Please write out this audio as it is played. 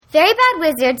Very Bad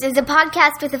Wizards is a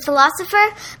podcast with a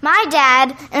philosopher, my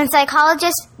dad, and a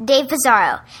psychologist, Dave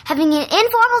Pizarro, having an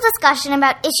informal discussion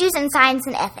about issues in science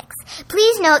and ethics.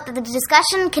 Please note that the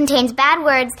discussion contains bad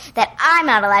words that I'm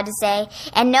not allowed to say,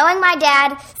 and knowing my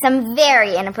dad, some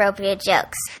very inappropriate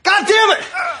jokes. God damn it!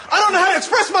 I don't know how to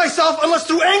express myself unless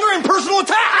through anger and personal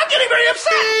attack. I'm getting very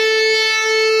upset!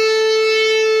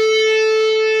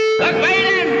 The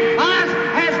Baden Oz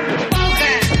has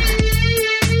spoken!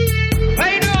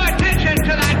 Pay no attention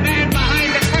to that man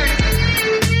behind the curtain.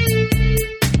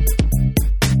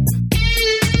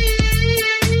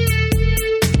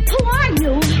 Who are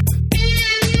you?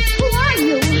 Who are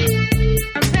you?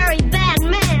 A very bad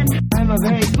man. I'm a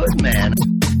very good man.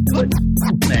 Good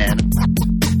man.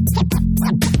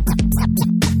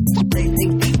 They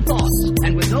think deep thoughts,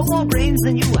 and with no more brains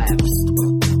than you have.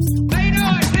 Pay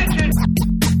no attention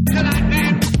to that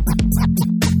man.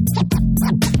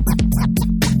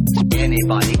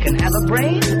 Anybody can have a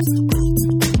brain.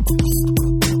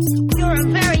 You're a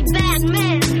very bad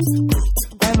man.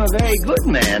 I'm a very good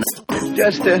man.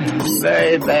 Just a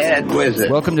very bad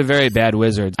wizard. Welcome to Very Bad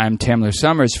Wizards. I'm Tamler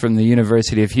Summers from the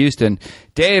University of Houston.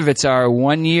 Dave, it's our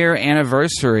 1-year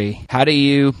anniversary. How do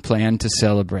you plan to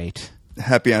celebrate?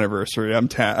 Happy anniversary. I'm not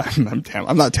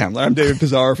Tamler. I'm David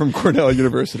Pizarro from Cornell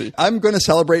University. I'm going to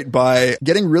celebrate by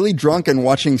getting really drunk and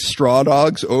watching Straw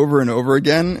Dogs over and over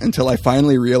again until I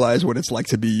finally realize what it's like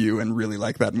to be you and really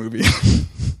like that movie.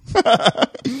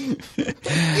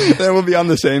 Then we'll be on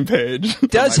the same page.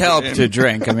 It does help to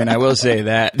drink. I mean, I will say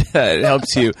that. It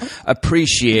helps you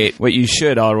appreciate what you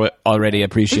should already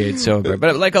appreciate sober.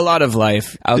 But like a lot of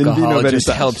life, alcohol just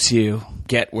helps you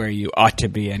get where you ought to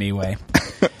be anyway.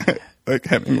 Like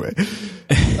Hemingway.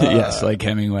 Yes, like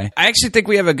Hemingway. I actually think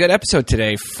we have a good episode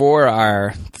today for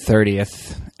our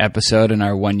 30th episode and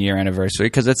our 1-year anniversary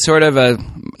because it's sort of a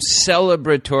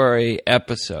celebratory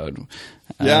episode.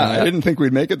 Yeah, I didn't think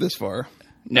we'd make it this far.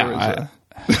 No,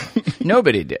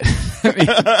 nobody did.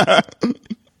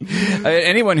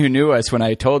 Anyone who knew us when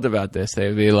I told about this, they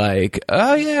would be like,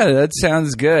 "Oh yeah, that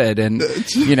sounds good," and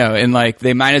and like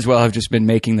they might as well have just been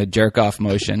making the jerk off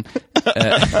motion.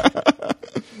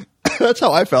 That's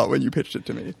how I felt when you pitched it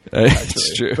to me.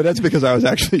 It's true, but that's because I was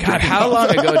actually. God, how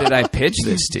long ago did I pitch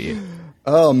this to you?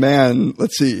 Oh man,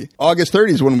 let's see. August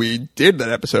 30th is when we did that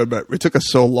episode, but it took us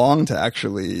so long to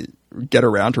actually get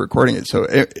around to recording it. So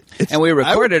and we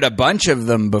recorded a bunch of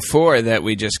them before that.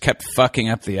 We just kept fucking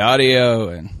up the audio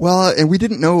and we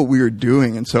didn't know what we were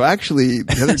doing. And so actually,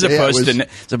 the other as day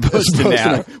opposed to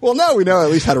now. Well, now we know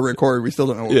at least how to record. We still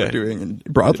don't know what we're doing, and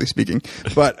broadly speaking.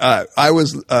 But I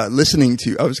was I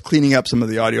was cleaning up some of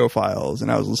the audio files, and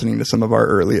I was listening to some of our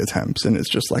early attempts, and it's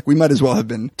just like we might as well have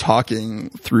been talking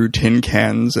through tin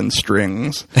cans and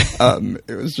strings.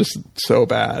 It was just so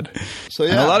bad. So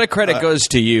yeah, and a lot of credit goes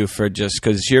to you for just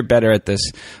because you're better at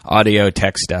this audio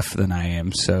tech stuff than I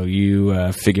am, so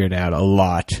you figured out a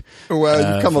lot.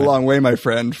 Well, you've come a long way, my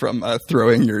friend, from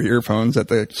throwing your earphones at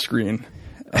the screen.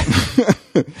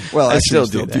 Well, I still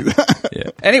do that.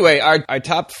 Yeah. Anyway, our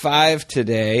top 5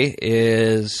 today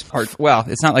is well,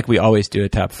 it's not like we always do a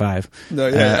top 5. No,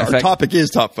 yeah, our topic is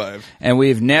top 5, and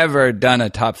we've never done a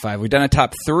top 5. We've done a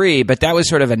top 3, but that was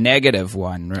sort of a negative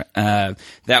one. That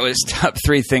was top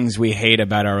 3 things we hate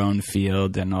about our own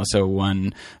field, and also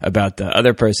one about the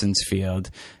other person's field.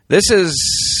 This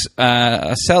is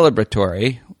a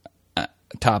celebratory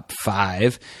top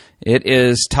 5. It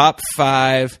is top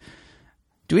 5.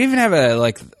 Do we even have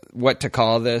what to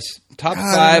call this? Top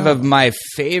 5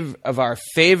 of our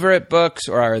favorite books,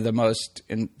 or are the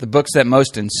books that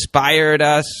most inspired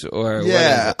us, or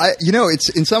yeah, it's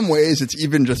in some ways it's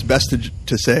even just best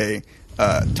to say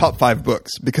top 5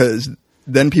 books, because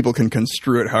then people can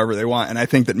construe it however they want. And I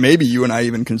think that maybe you and I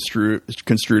even construed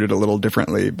it a little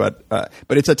differently, but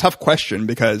it's a tough question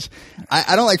because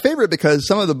I don't like favorite because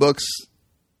some of the books.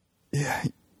 Yeah,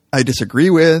 I disagree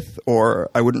with, or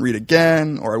I wouldn't read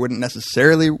again, or I wouldn't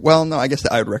necessarily. Well, no, I guess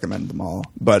I would recommend them all.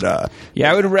 But I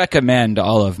would recommend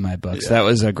all of my books. Yeah. That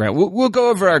was a great. We'll go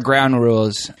over our ground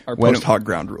rules, our post hoc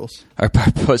ground rules,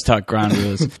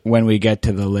 when we get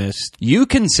to the list. You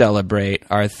can celebrate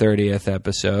our 30th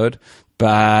episode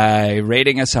by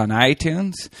rating us on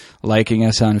iTunes, liking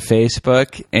us on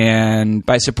Facebook, and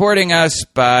by supporting us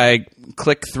by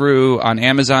click through on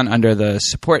Amazon under the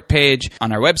support page.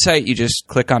 On our website, you just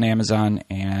click on Amazon,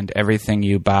 and everything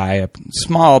you buy, a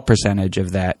small percentage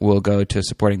of that will go to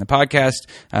supporting the podcast.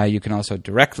 You can also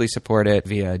directly support it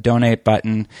via a donate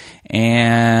button,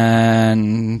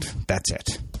 and that's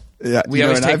it. Yeah, We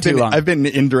always take too long. I've been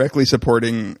indirectly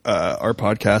supporting our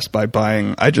podcast by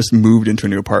buying. I just moved into a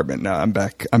new apartment now. I'm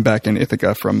back in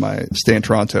Ithaca from my stay in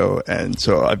Toronto, and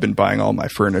so I've been buying all my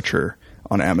furniture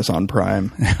on Amazon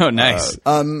Prime. Oh, nice.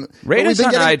 Rate us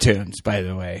on iTunes, by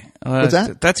the way. What's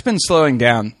that? That's been slowing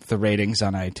down the ratings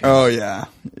on iTunes. Oh yeah.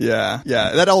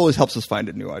 That always helps us find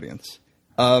a new audience.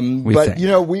 But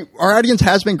think. Our audience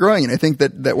has been growing, and I think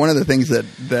that one of the things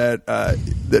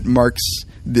that marks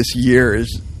this year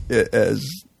is as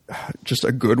just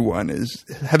a good one is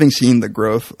having seen the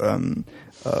growth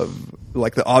of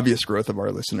like the obvious growth of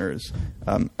our listeners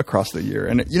across the year.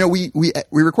 And we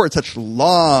record such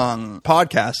long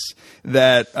podcasts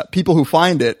that people who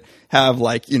find it have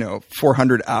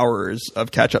 400 hours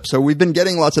of catch up. So we've been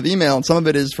getting lots of email, and some of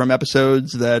it is from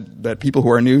episodes that people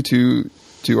who are new to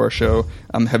our show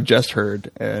have just heard,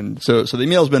 and so the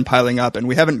email's been piling up, and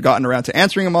we haven't gotten around to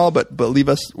answering them all, but leave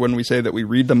us when we say that we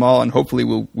read them all, and hopefully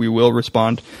we will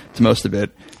respond to most of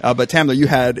it. But Tamler,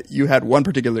 you had one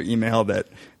particular email that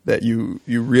you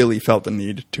really felt the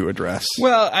need to address.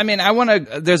 Well, I mean,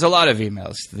 there's a lot of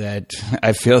emails that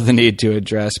I feel the need to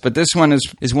address, but this one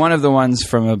is one of the ones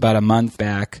from about a month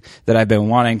back that I've been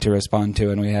wanting to respond to,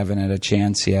 and we haven't had a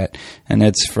chance yet. And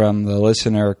it's from the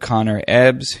listener Connor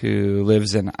Ebbs, who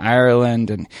lives in Ireland,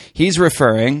 and he's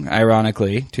referring,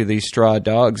 ironically, to the Straw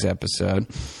Dogs episode.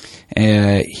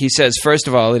 He says, first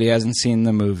of all, that he hasn't seen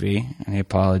the movie, and he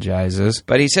apologizes.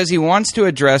 But he says he wants to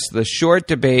address the short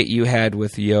debate you had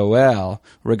with Yoel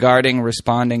regarding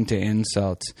responding to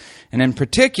insults. And in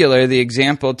particular, the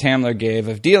example Tamler gave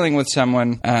of dealing with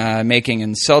someone making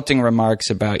insulting remarks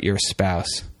about your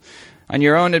spouse. On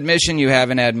your own admission, you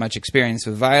haven't had much experience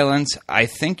with violence. I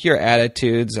think your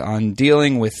attitudes on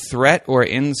dealing with threat or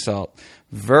insult,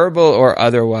 verbal or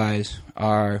otherwise,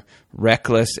 are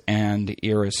reckless and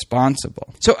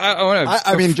irresponsible. So I want to...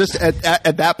 I mean, just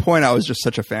at that point, I was just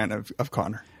such a fan of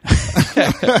Connor.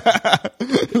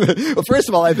 Well, first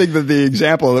of all, I think that the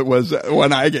example that was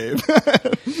one I gave.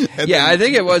 I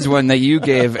think it was one that you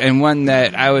gave, and one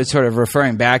that I was sort of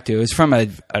referring back to. It was from a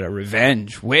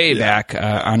revenge way back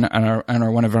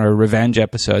on one of our revenge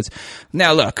episodes.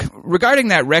 Now, look, regarding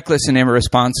that reckless and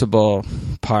irresponsible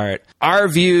part, our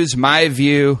views, my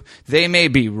view, they may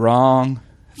be wrong,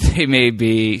 they may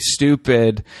be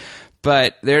stupid,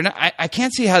 but they're not. I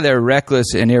can't see how they're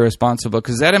reckless and irresponsible,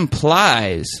 because that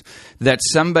implies that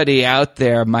somebody out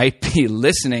there might be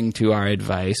listening to our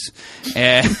advice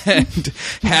and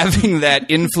having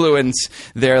that influence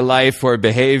their life or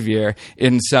behavior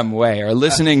in some way, or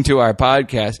listening to our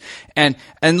podcast. And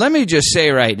let me just say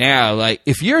right now, like,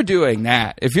 if you're doing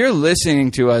that, if you're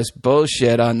listening to us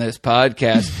bullshit on this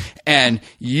podcast and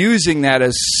using that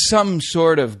as some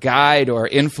sort of guide or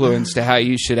influence to how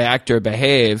you should act or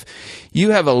behave, you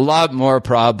have a lot more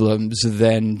problems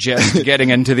than just getting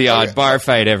into the odd bar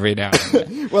fight every now and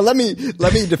then. Well, let me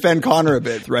defend Connor a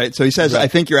bit, right? So he says, I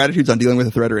think your attitudes on dealing with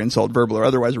a threat or insult, verbal or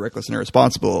otherwise, are reckless and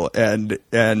irresponsible. And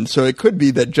so it could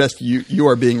be that just you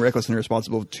are being reckless and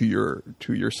irresponsible to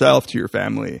yourself, to your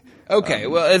family. Okay,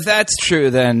 well, if that's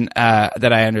true, then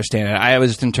that I understand it. I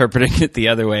was interpreting it the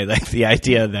other way, like the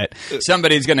idea that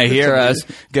somebody's going to hear us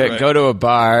go to a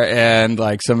bar, and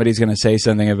like somebody's going to say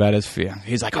something about us.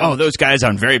 He's like, "Oh, those guys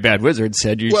on Very Bad Wizards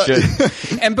said you should."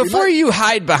 And before you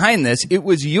hide behind this, it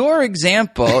was your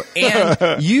example,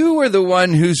 and you were the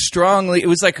one who strongly. It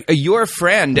was like your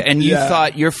friend, and you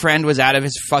thought your friend was out of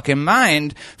his fucking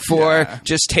mind for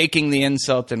just taking the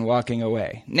insult and walking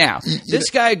away. Now, this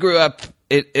guy grew up.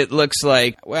 It looks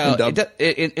like, well,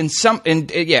 in some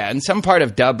part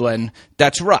of Dublin,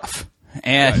 that's rough.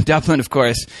 And Dublin, of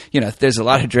course, there's a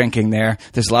lot of drinking there.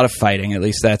 There's a lot of fighting. At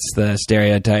least that's the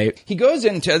stereotype. He goes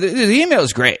into the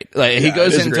email's great. Like, he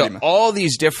goes into all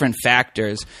these different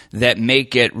factors that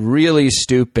make it really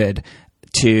stupid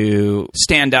to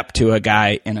stand up to a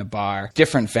guy in a bar.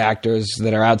 Different factors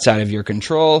that are outside of your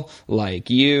control, like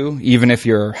you, even if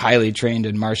you're highly trained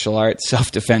in martial arts,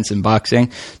 self-defense, and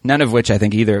boxing, none of which I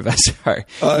think either of us are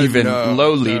even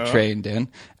lowly trained in.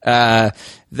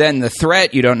 Then the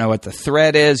threat, you don't know what the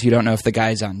threat is. You don't know if the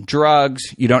guy's on drugs.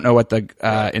 You don't know what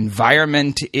the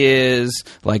environment is,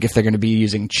 like if they're going to be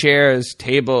using chairs,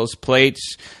 tables,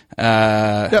 plates.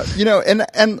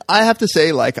 And I have to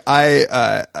say, like,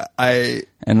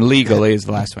 and legally is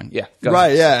the last one. Yeah.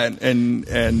 Right. Yeah.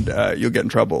 And you'll get in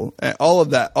trouble. And all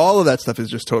of that stuff is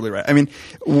just totally right. I mean,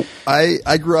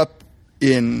 I grew up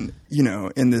in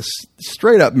this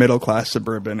straight up middle class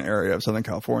suburban area of Southern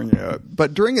California,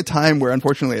 but during a time where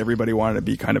unfortunately everybody wanted to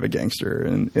be kind of a gangster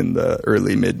in the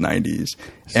early mid 90s.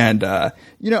 And,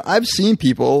 I've seen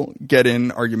people get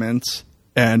in arguments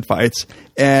and fights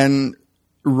and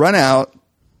run out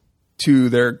to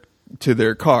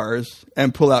their cars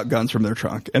and pull out guns from their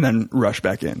trunk and then rush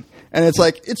back in. And it's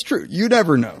like, it's true. You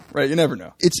never know, right? You never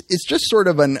know. It's just sort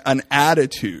of an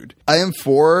attitude. I am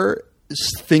for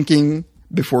thinking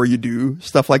before you do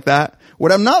stuff like that.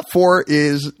 What I'm not for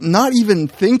is not even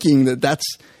thinking that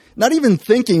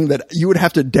you would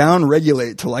have to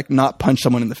down-regulate to like not punch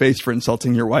someone in the face for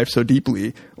insulting your wife so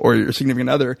deeply or your significant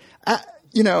other.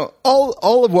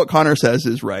 All of what Connor says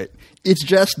is right. It's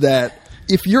just that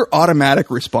if your automatic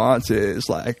response is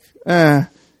like,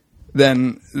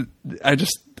 then I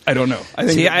don't know.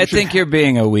 I think you're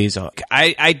being a weasel.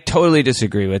 I totally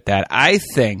disagree with that. I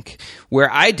think where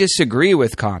I disagree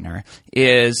with Connor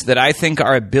is that I think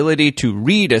our ability to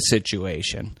read a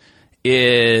situation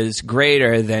is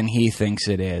greater than he thinks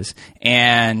it is.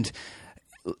 And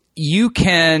you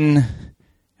can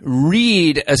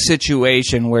read a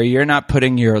situation where you're not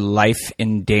putting your life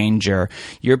in danger.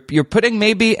 You're putting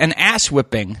maybe an ass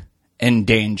whipping in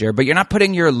danger, but you're not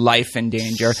putting your life in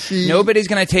danger. Nobody's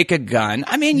going to take a gun.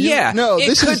 I mean,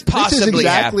 it could possibly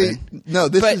happen. No,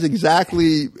 this is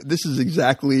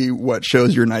exactly what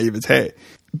shows your naivete.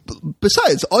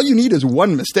 Besides, all you need is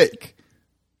one mistake.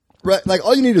 Right, like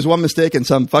all you need is one mistake and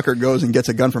some fucker goes and gets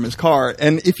a gun from his car.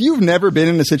 And if you've never been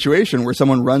in a situation where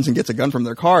someone runs and gets a gun from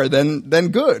their car, then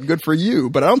good for you.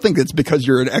 But I don't think it's because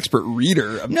you're an expert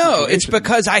reader. No, it's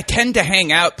because I tend to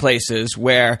hang out places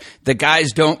where the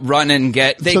guys don't run and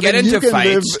get into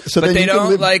fights, but they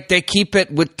don't they keep it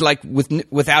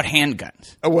without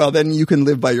handguns. Well, then you can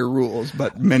live by your rules,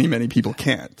 but many people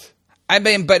can't. I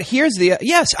mean, but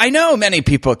yes, I know many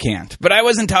people can't, but I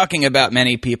wasn't talking about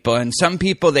many people. And some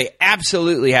people, they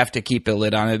absolutely have to keep a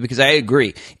lid on it because I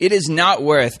agree. It is not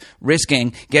worth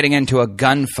risking getting into a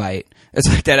gunfight. It's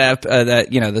like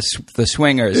the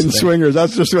swingers. In swingers,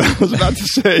 that's just what I was about to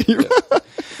say.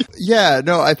 Yeah,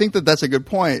 no, I think that's a good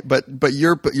point, but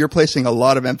you're placing a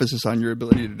lot of emphasis on your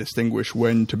ability to distinguish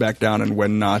when to back down and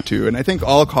when not to. And I think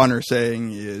all Connor's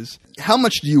saying is, how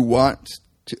much do you want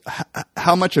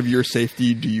how much of your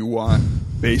safety do you want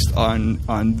based on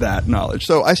that knowledge?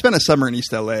 So I spent a summer in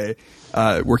East LA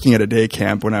working at a day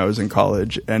camp when I was in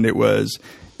college, and it was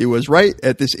right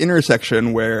at this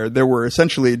intersection where there were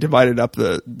essentially divided up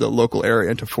the local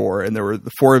area into four, and there were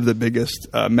four of the biggest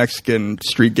Mexican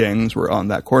street gangs were on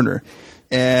that corner.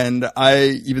 And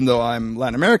even though I'm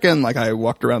Latin American, like I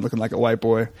walked around looking like a white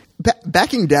boy,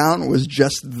 backing down was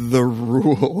just the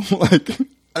rule. Like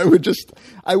I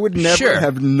would never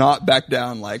have not backed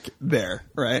down like there,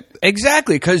 right?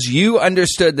 Exactly, because you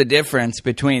understood the difference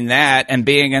between that and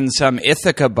being in some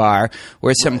Ithaca bar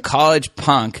where some college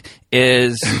punk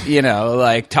is,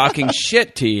 like talking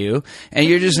shit to you, and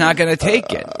you're just not going to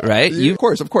take it, right? Of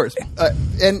course.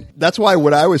 And that's why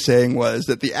what I was saying was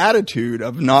that the attitude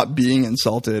of not being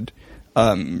insulted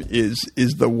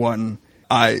is the one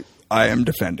I am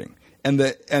defending. And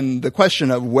the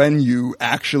question of when you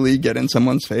actually get in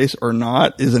someone's face or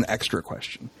not is an extra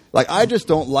question. Like, I just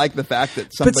don't like the fact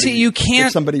that somebody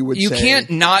can't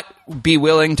not be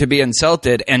willing to be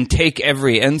insulted and take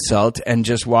every insult and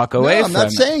just walk away from it. I'm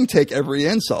not saying take every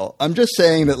insult. I'm just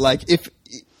saying that, like, if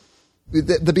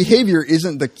the behavior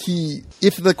isn't the key.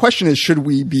 If the question is, should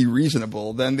we be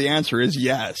reasonable, then the answer is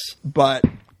yes. But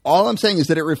all I'm saying is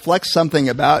that it reflects something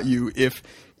about you if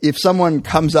someone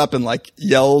comes up and like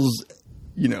yells,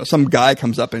 some guy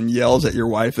comes up and yells at your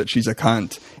wife that she's a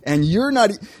cunt, and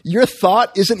your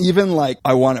thought isn't even like,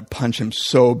 I want to punch him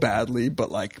so badly,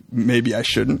 but like maybe I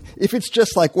shouldn't. If it's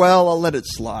just like, well, I'll let it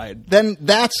slide, then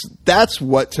that's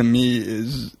what to me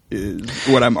is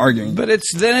what I'm arguing. But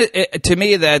to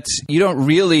me, that's, you don't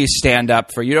really stand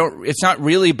up for, it doesn't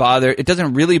really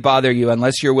bother you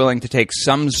unless you're willing to take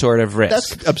some sort of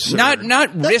risk. That's absurd.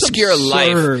 Not risk your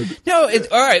life. No,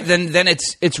 all right, then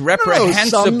it's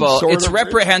reprehensible. It's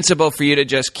reprehensible for you to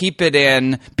just keep it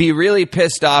in, be really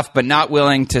pissed off, but not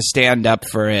willing to stand up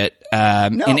for it.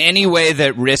 In any way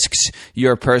that risks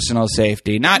your personal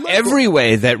safety. Not every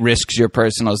way that risks your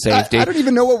personal safety. I don't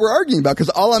even know what we're arguing about, because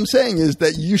all I'm saying is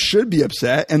that you should be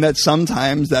upset, and that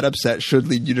sometimes that upset should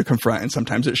lead you to confront, and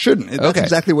sometimes it shouldn't. That's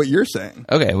exactly what you're saying.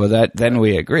 Okay, well, then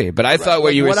we agree. But I thought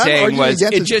what you were saying was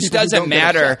it just doesn't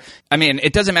matter. I mean,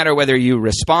 it doesn't matter whether you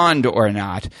respond or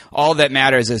not. All that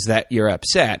matters is that you're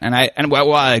upset. And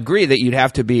while I agree that you'd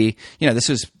have to be, this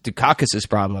was Dukakis's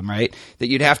problem, right? That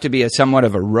you'd have to be somewhat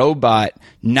of a robot robot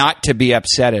not to be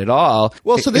upset at all.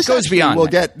 Well, so this it goes actually beyond. We'll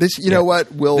that. get this. You know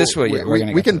what?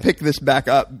 We can to pick this back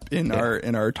up in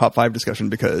our top 5 discussion,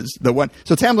 because the one.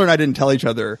 So Tamler and I didn't tell each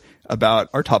other about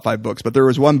our top 5 books, but there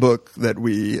was one book that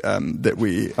we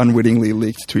unwittingly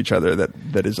leaked to each other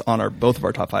that is on both of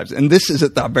our top 5s, and this is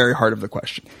at the very heart of the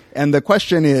question. And the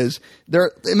question is: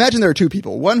 imagine there are two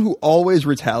people, one who always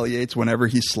retaliates whenever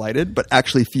he's slighted, but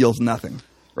actually feels nothing.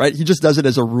 Right? He just does it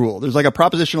as a rule. There's like a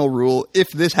propositional rule. If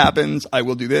this happens, I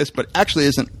will do this, but actually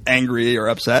isn't angry or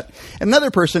upset.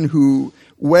 Another person who,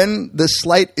 when the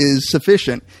slight is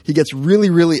sufficient, he gets really,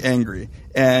 really angry.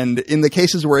 And in the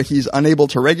cases where he's unable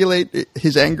to regulate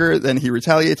his anger, then he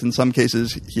retaliates. In some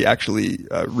cases, he actually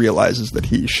realizes that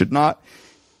he should not.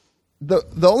 The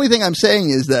only thing I'm saying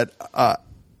is that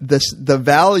the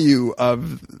value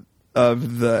of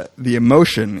the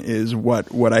emotion is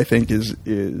what I think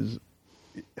is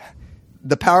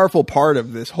the powerful part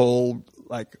of this whole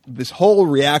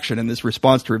reaction and this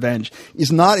response to revenge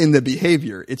is not in the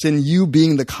behavior. It's in you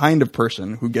being the kind of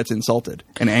person who gets insulted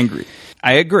and angry.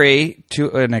 I agree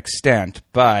to an extent,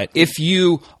 but if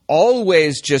you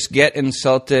always just get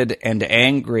insulted and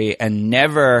angry and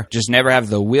never have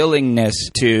the willingness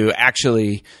to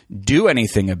actually do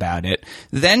anything about it,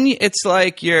 then it's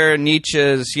like your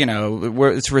Nietzsche's,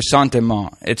 it's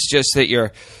ressentiment. It's just that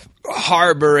you're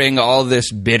harboring all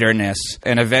this bitterness,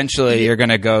 and eventually you're going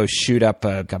to go shoot up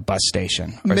a bus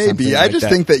station or maybe. I just that.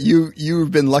 think that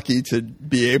you've been lucky to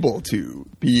be able to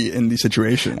be in the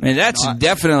situation. I mean, that's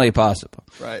definitely possible.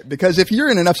 Right. Because if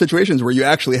you're in enough situations where you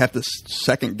actually have to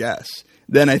second guess,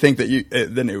 then I think that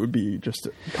then it would be just.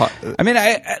 I mean,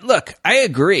 I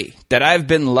agree that I've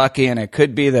been lucky, and it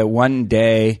could be that one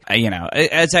day,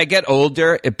 as I get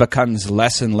older, it becomes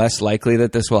less and less likely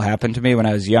that this will happen to me. When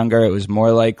I was younger, it was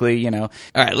more likely. All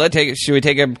right, should we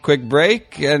take a quick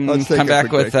break and come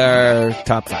back with our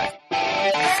top 5?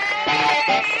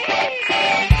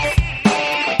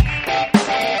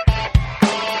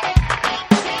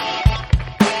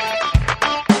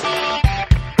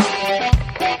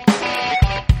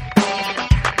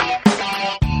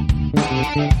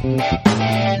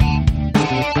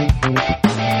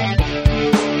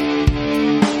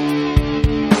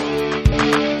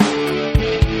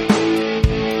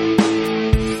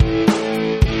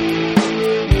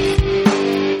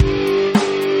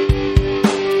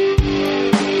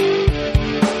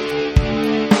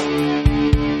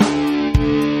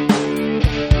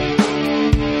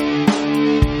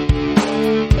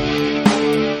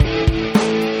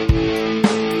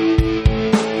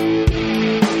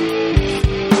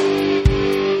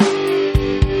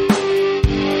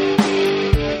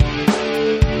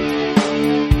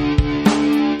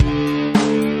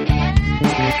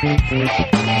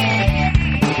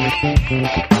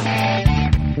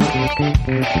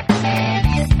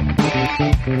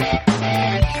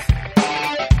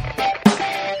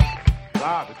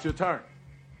 Rob, it's your turn.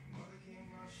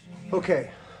 Okay,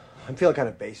 I'm feeling kind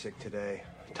of basic today.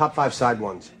 Top 5 side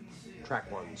ones,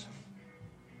 track ones.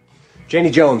 Janie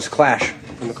Jones, Clash,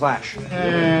 from The Clash.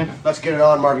 Let's Get It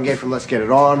On, Marvin Gaye from Let's Get It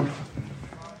On.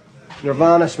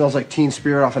 Nirvana, Smells Like Teen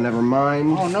Spirit off of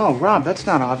Nevermind. Oh, no, Rob, that's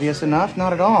not obvious enough.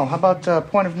 Not at all. How about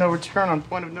Point of No Return on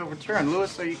Point of No Return? Louis,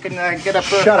 so you can get up...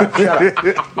 Shut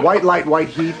up. White Light, White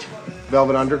Heat,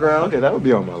 Velvet Underground. Okay, that would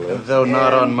be on my list. Though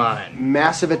not on mine.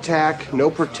 Massive Attack, No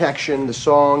Protection. The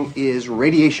song is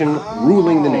Radiation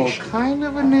Ruling the Nation. Kind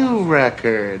of a new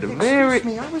record. Excuse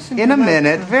me, I was In a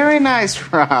minute. Very nice,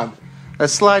 Rob. A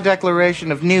sly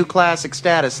declaration of new classic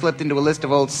status slipped into a list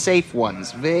of old safe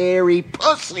ones. Very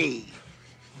pussy.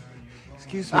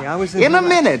 Excuse me, I was In a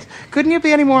minute. Couldn't you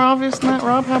be any more obvious than that,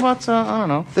 Rob? How about, I don't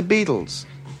know, the Beatles?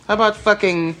 How about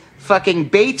fucking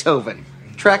Beethoven?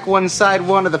 Track 1, side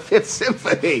 1 of the 5th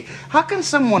Symphony. How can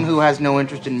someone who has no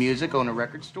interest in music own a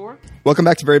record store? Welcome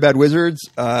back to Very Bad Wizards.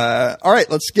 All right,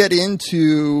 let's get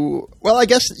into... Well, I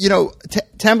guess,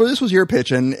 Tambler, this was your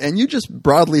pitch, and you just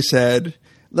broadly said...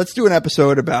 Let's do an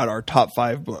episode about our top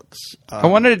 5 books. I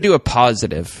wanted to do a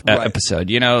positive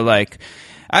episode.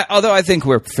 Although I think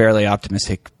we're fairly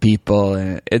optimistic people,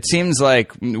 it seems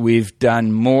like we've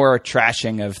done more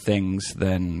trashing of things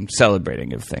than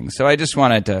celebrating of things. So I just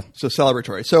wanted to... So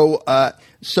celebratory.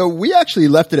 So we actually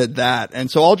left it at that.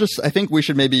 And so I think we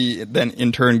should maybe then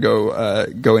in turn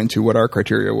go into what our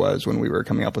criteria was when we were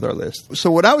coming up with our list.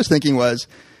 So what I was thinking was...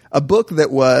 a book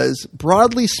that was,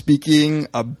 broadly speaking,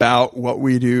 about what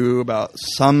we do, about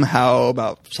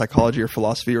psychology or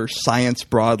philosophy or science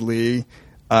broadly,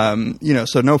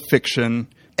 so no fiction,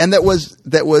 and that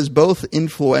was both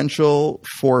influential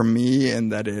for me in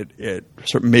that it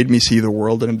sort of made me see the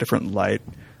world in a different light,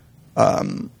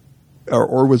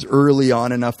 or was early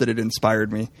on enough that it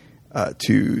inspired me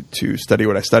to study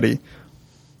what I study,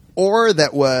 or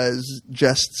that was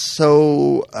just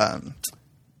so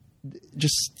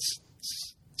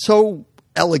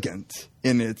elegant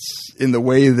in the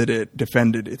way that it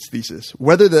defended its thesis,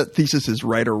 whether that thesis is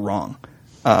right or wrong.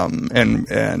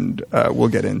 And we'll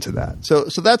get into that. So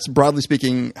that's broadly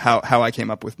speaking how I came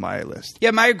up with my list.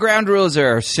 Yeah, my ground rules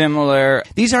are similar.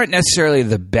 These aren't necessarily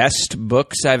the best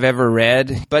books I've ever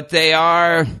read, but they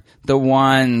are the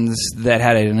ones that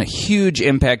had a huge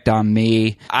impact on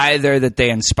me, either that they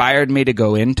inspired me to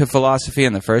go into philosophy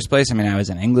in the first place. I mean, I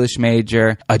was an English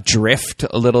major, adrift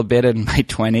a little bit in my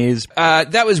 20s.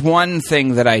 That was one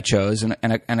thing that I chose, and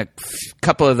a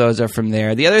couple of those are from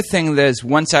there. The other thing is,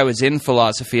 once I was in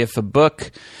philosophy, if a book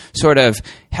sort of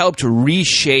helped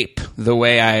reshape the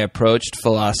way I approached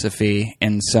philosophy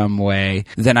in some way,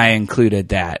 then I included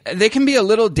that. They can be a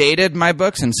little dated, my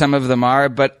books, and some of them are,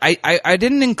 but I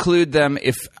didn't include them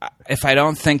if I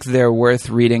don't think they're worth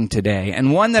reading today.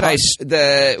 And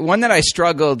the one that I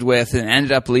struggled with and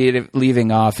ended up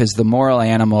leaving off is The Moral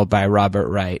Animal by Robert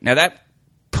Wright. Now that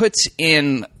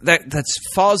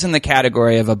falls in the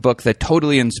category of a book that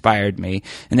totally inspired me,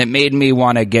 and it made me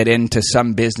want to get into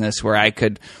some business where I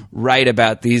could write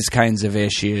about these kinds of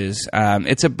issues.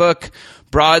 It's a book,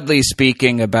 broadly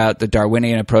speaking, about the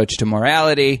Darwinian approach to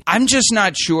morality. I'm just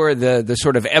not sure the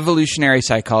sort of evolutionary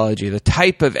psychology, the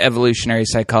type of evolutionary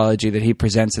psychology that he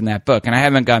presents in that book, and I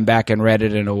haven't gone back and read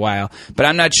it in a while, but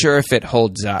I'm not sure if it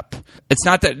holds up. It's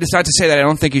not to say that I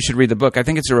don't think you should read the book. I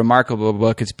think it's a remarkable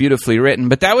book. It's beautifully written,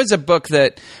 but that was a book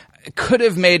that could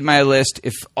have made my list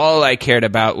if all I cared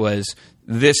about was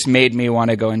this made me want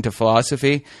to go into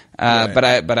philosophy, right.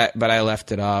 but I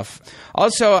left it off.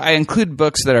 Also, I include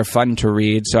books that are fun to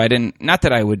read, so I didn't. Not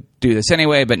that I would do this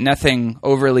anyway, but nothing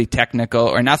overly technical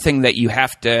or nothing that you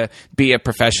have to be a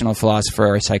professional philosopher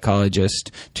or a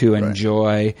psychologist to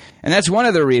enjoy. Right. And that's one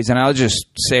of the reasons. I'll just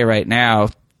say right now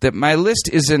that my list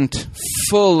isn't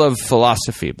full of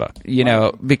philosophy books.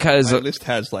 Because my list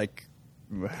has like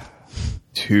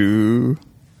 2.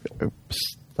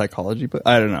 Psychology, but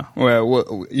I don't know.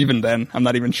 Well, even then, I'm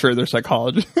not even sure they're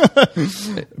psychology.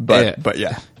 But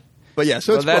yeah.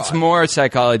 So that's more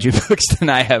psychology books than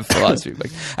I have philosophy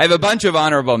books. I have a bunch of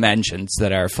honorable mentions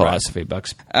that are philosophy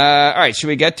books. All right, should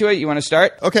we get to it? You want to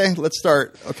start? Okay, let's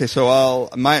start. Okay, so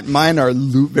mine are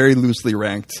very loosely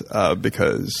ranked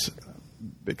because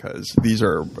these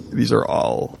are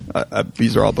all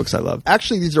books I love.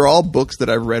 Actually, these are all books that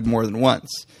I've read more than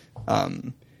once.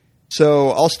 So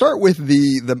I'll start with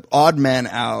the Odd Man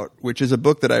Out, which is a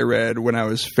book that I read when I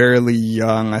was fairly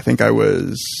young. I think I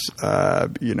was,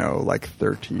 like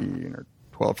 13 or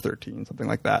 12, 13, something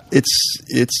like that.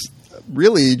 It's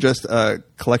really just a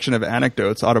collection of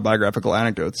anecdotes, autobiographical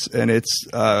anecdotes, and it's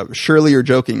Surely You're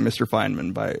Joking, Mr.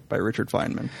 Feynman by Richard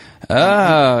Feynman.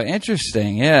 Oh,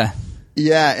 interesting. Yeah.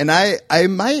 Yeah, and I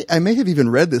may have even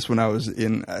read this when I was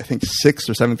in, I think, 6th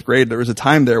or 7th grade. There was a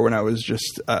time there when I was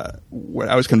just when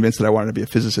I was convinced that I wanted to be a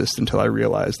physicist until I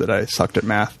realized that I sucked at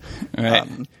math. Right.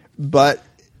 But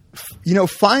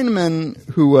Feynman,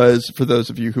 who was, for those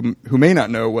of you who may not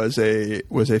know, was a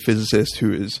physicist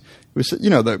who was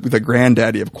the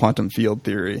granddaddy of quantum field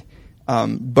theory,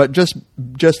 but just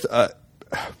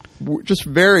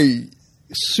very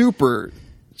super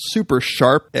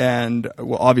sharp and,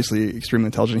 well, obviously extremely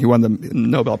intelligent. He won the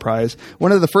Nobel Prize.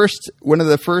 One of the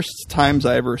first times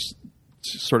I ever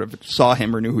sort of saw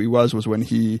him or knew who he was when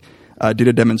he did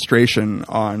a demonstration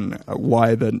on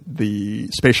why the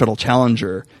Space Shuttle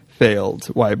Challenger failed,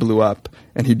 why it blew up,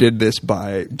 and he did this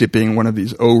by dipping one of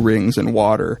these O-rings in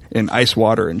ice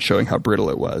water and showing how brittle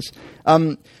it was.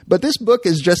 But this book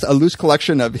is just a loose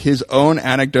collection of his own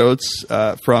anecdotes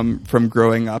from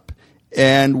growing up.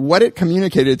 And what it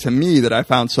communicated to me that I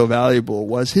found so valuable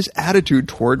was his attitude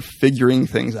toward figuring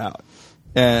things out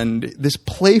and this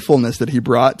playfulness that he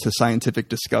brought to scientific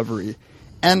discovery,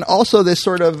 and also this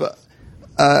sort of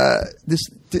this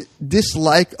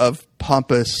dislike of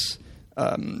pompous,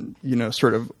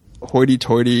 sort of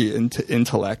hoity-toity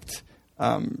intellect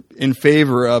in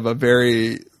favor of a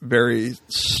very, very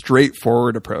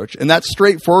straightforward approach. And that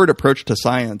straightforward approach to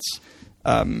science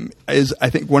is,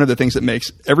 I think, one of the things that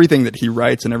makes everything that he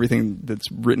writes and everything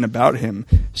that's written about him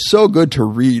so good to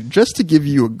read, just to give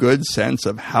you a good sense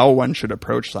of how one should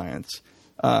approach science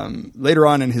later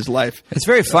on in his life. It's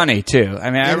very funny too.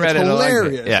 I mean, I read it.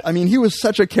 Hilarious. Yeah. I mean, he was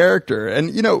such a character,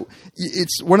 and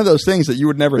it's one of those things that you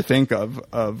would never think of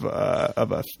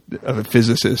a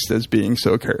physicist as being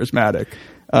so charismatic.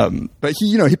 But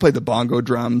he played the bongo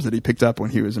drums that he picked up when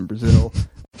he was in Brazil.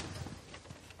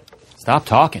 Stop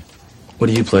talking. What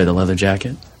do you play, the leather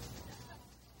jacket?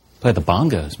 Play the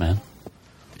bongos, man.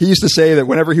 He used to say that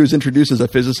whenever he was introduced as a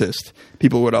physicist,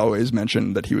 people would always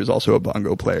mention that he was also a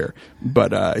bongo player.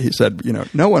 But he said,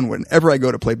 no one, whenever I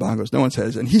go to play bongos, no one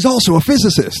says, and he's also a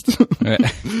physicist.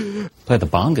 Play the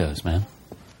bongos, man.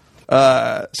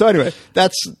 So anyway,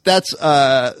 that's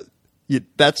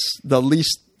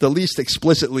the least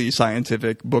explicitly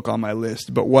scientific book on my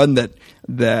list, but one that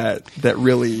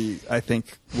really, I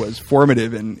think, was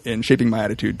formative in shaping my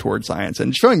attitude toward science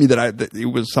and showing me that it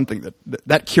was something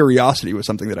that curiosity was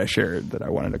something that I shared, that I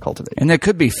wanted to cultivate. And that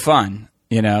could be fun,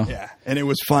 Yeah, and it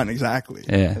was fun, exactly.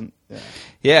 Yeah.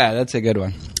 Yeah, that's a good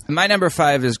one. My number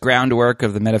 5 is Groundwork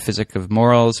of the Metaphysic of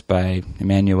Morals by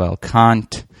Immanuel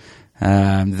Kant.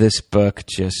 This book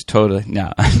just totally...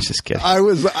 No, I'm just kidding.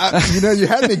 You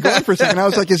had me going for a second. I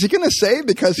was like, is he going to say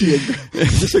because he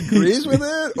disagrees with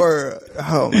it? Or,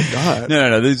 oh my God.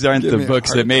 No. These aren't the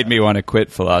books that made me want to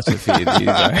quit philosophy. These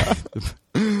are...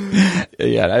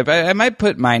 Yeah, I might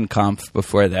put Mein Kampf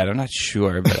before that. I'm not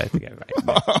sure, but I think I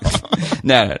might.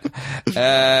 No.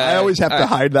 I always have to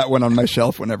hide that one on my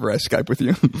shelf whenever I Skype with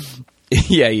you.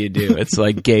 Yeah, you do. It's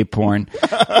like gay porn.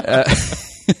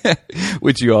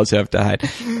 Which you also have to hide.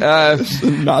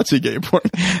 Nazi gay porn.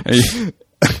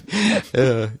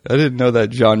 I didn't know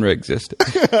that genre existed.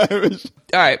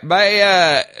 All right,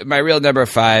 my real number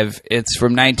 5, it's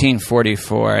from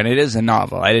 1944, and it is a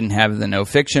novel. I didn't have the no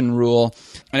fiction rule,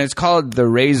 and it's called The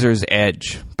Razor's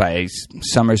Edge by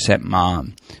Somerset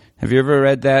Maugham. Have you ever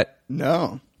read that?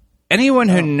 No. Anyone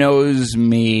who knows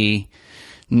me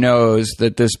knows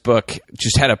that this book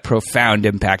just had a profound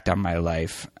impact on my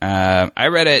life. I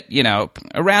read it,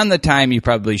 around the time you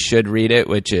probably should read it,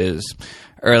 which is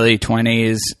early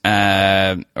 20s,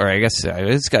 or I guess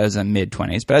this guy was in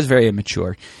mid-20s, but I was very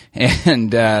immature.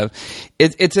 And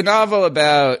it's a novel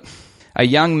about a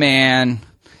young man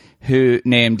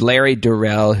named Larry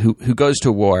Durrell who goes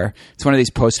to war. It's one of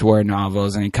these post-war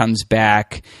novels, and he comes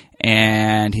back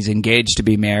and he's engaged to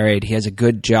be married. He has a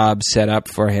good job set up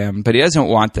for him, but he doesn't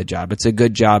want the job. It's a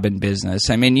good job in business.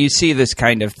 I mean, you see this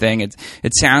kind of thing. It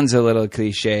sounds a little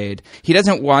cliched. He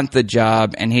doesn't want the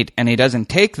job, and he doesn't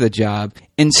take the job.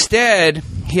 Instead,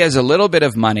 he has a little bit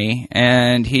of money,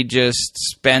 and he just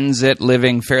spends it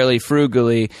living fairly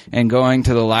frugally and going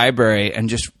to the library and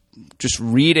just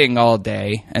reading all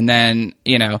day. And then,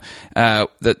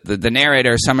 the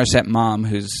narrator, Somerset Maugham,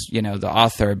 who's, the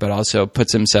author, but also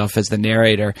puts himself as the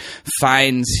narrator,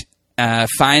 finds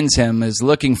him, is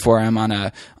looking for him on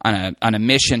a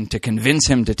mission to convince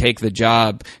him to take the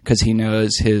job because he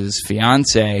knows his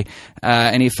fiancée,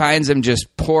 and he finds him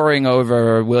just poring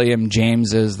over William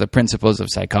James's The Principles of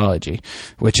Psychology,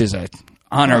 which is a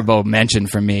honorable mention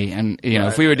for me. And,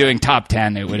 if we were doing top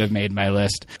 10, it would have made my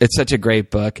list. It's such a great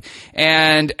book.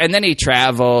 And then he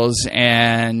travels,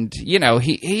 and,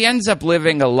 he ends up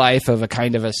living a life of a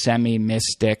kind of a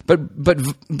semi-mystic. But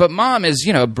Maugham is,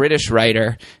 a British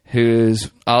writer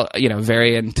who's,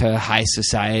 very into high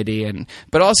society,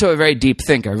 but also a very deep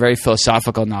thinker, a very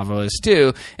philosophical novelist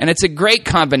too. And it's a great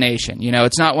combination.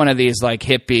 It's not one of these like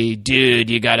hippie, dude,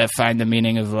 you got to find the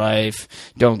meaning of life,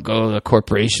 don't go, the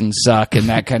corporations suck, and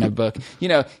that kind of book.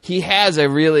 He has a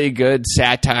really good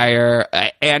satire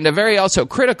and a very also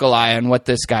critical eye on what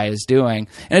this guy is doing.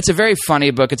 And it's a very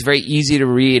funny book. It's very easy to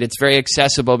read. It's very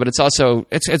accessible, but it's also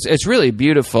it's really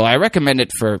beautiful. I recommend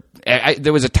it for.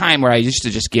 There was a time where I used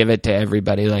to just give it to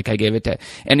everybody. Like I gave it to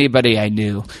anybody I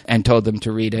knew and told them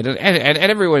to read it. And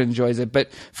everyone enjoys it.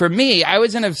 But for me, I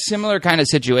was in a similar kind of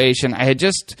situation. I had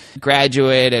just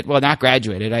graduated. Well, not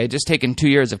graduated. I had just taken 2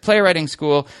 years of playwriting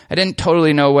school. I didn't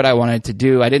totally know what I wanted to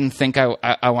do. I didn't think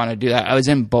I wanted to do that. I was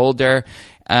in Boulder,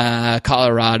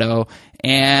 Colorado,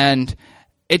 and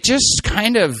it just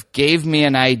kind of gave me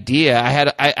an idea. I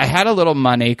had a little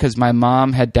money because my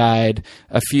mom had died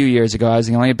a few years ago. I was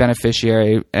the only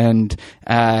beneficiary, and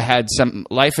had some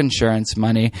life insurance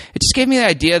money. It just gave me the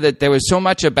idea that there was so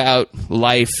much about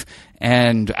life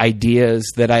and ideas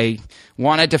that I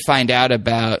wanted to find out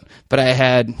about, but I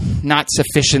had not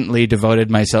sufficiently devoted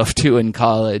myself to in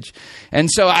college. And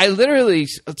so I literally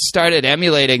started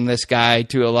emulating this guy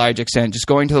to a large extent, just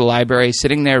going to the library,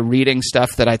 sitting there reading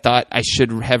stuff that I thought I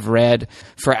should have read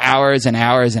for hours and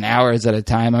hours and hours at a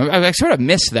time. I sort of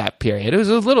missed that period. It was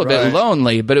a little bit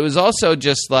lonely, but it was also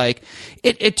just like,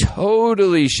 it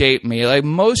totally shaped me. Like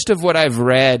most of what I've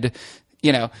read,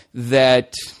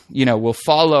 that will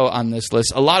follow on this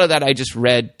list. A lot of that I just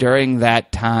read during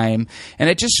that time, and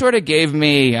it just sort of gave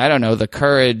me, I don't know, the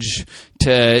courage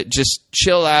to just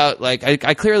chill out. Like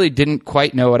I clearly didn't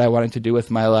quite know what I wanted to do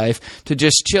with my life, to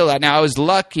just chill out. Now I was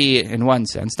lucky in one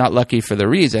sense, not lucky for the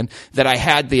reason that I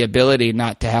had the ability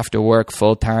not to have to work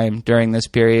full time during this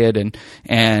period and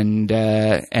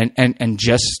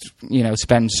just, you know,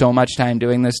 spend so much time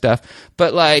doing this stuff.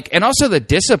 But like, and also the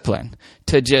discipline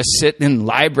to just sit in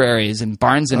libraries and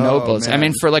Barnes and Nobles. Man. I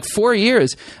mean, for like 4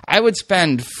 years, I would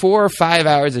spend 4 or 5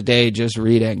 hours a day just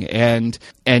reading, and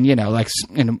you know, like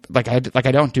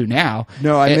I don't do now.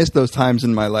 No, I miss those times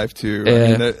in my life too.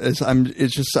 I mean,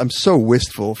 I'm so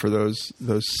wistful for those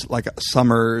like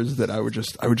summers that I would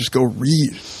just go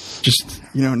read. Just,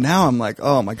 you know, now I'm like,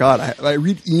 oh my God, I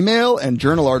read email and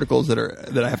journal articles that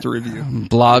I have to review,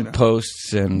 blog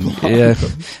posts and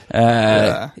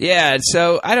yeah.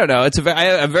 So I don't know.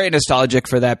 I'm very nostalgic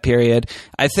for that period.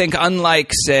 I think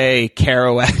unlike say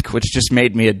Kerouac, which just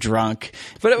made me a drunk,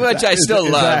 but which I still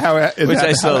love.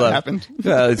 Happened?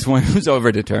 Well, it was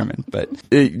overdetermined, but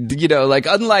you know, like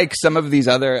unlike some of these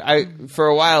other, for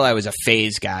a while I was a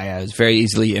phase guy. I was very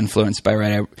easily influenced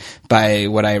by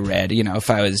what I read. You know,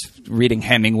 if I was reading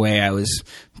Hemingway, I was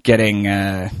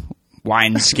getting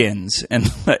wine skins,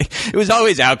 and like, it was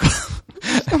always alcohol.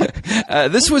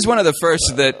 This was one of the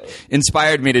first that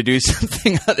inspired me to do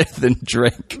something other than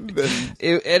drink. And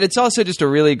it's also just a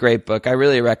really great book. I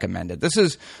really recommend it. This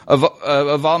is,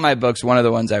 of all my books, one of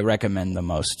the ones I recommend the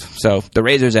most. So, The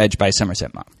Razor's Edge by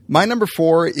Somerset Maugham. My number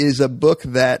 4 is a book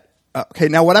that, okay,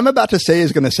 now what I'm about to say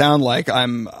is going to sound like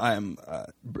I'm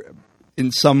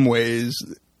in some ways,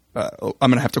 I'm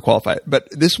going to have to qualify it. But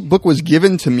this book was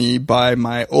given to me by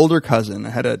my older cousin. I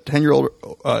had a 10-year-old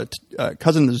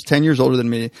cousin that was 10 years older than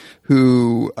me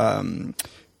who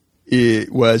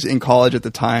was in college at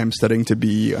the time studying to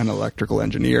be an electrical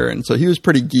engineer. And so he was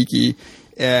pretty geeky.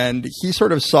 And he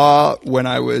sort of saw when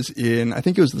I was in, I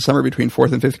think it was the summer between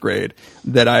 4th and 5th grade,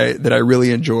 that I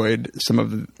really enjoyed some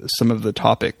of the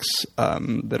topics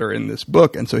that are in this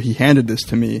book. And so he handed this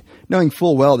to me, knowing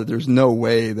full well that there's no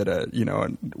way that a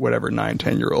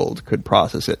 9-10-year-old could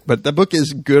process it. But the book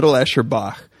is Gödel Escher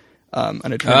Bach,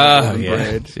 An Eternal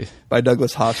Braid by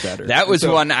Douglas Hofstadter. That was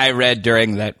one I read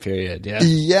during that period.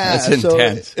 Yeah, that's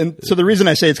intense. So the reason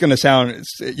I say it's going to sound,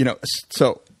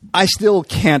 so I still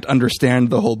can't understand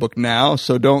the whole book now,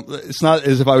 so it's not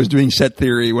as if I was doing set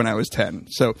theory when I was 10.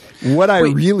 So what I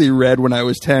really read when I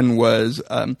was 10 was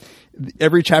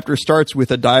every chapter starts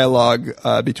with a dialogue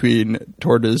between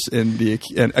Tortoise and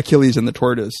Achilles and the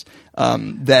tortoise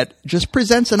that just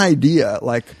presents an idea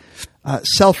like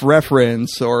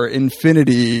self-reference or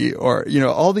infinity or, you know,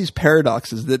 all these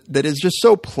paradoxes that is just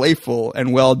so playful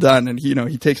and well done. And, you know,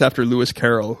 he takes after Lewis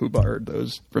Carroll, who borrowed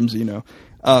those from Zeno.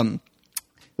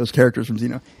 Those characters from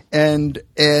Zeno. And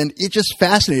it just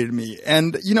fascinated me.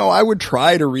 And, you know, I would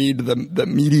try to read the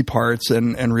meaty parts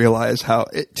and realize how,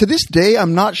 to this day,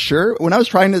 I'm not sure. When I was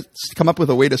trying to come up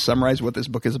with a way to summarize what this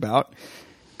book is about,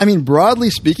 I mean, broadly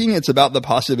speaking, it's about the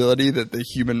possibility that the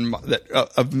human,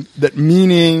 that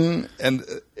meaning and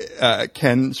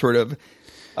can sort of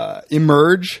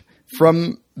emerge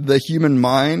from the human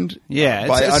mind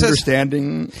by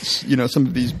understanding, you know, some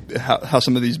of these, how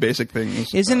some of these basic things.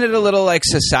 Isn't it a little like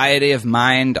Society of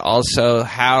Mind also,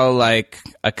 how like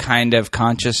a kind of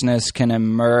consciousness can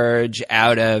emerge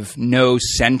out of no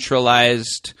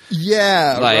centralized,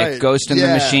 Ghost in the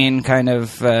Machine kind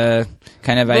of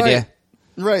idea?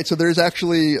 Right. So there's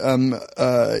actually in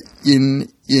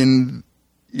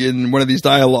one of these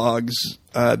dialogues,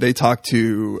 they talk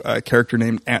to a character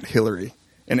named Aunt Hillary.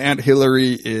 And Aunt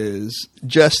Hillary is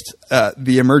just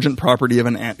the emergent property of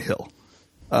an anthill.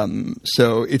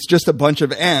 So it's just a bunch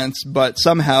of ants, but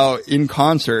somehow in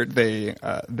concert they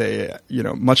you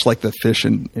know, much like the fish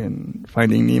in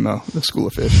Finding Nemo, the school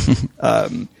of fish.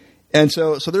 And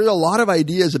so there's a lot of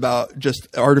ideas about just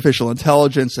artificial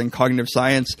intelligence and cognitive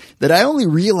science that I only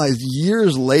realized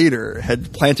years later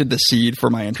had planted the seed for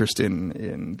my interest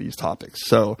in these topics.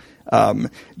 So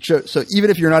even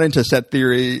if you're not into set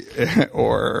theory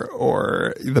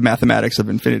or the mathematics of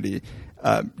infinity,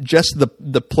 just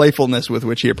the playfulness with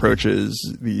which he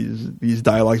approaches these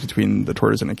dialogues between the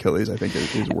tortoise and Achilles, I think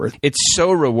is worth. It's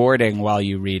so rewarding while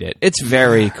you read it. It's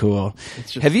very cool.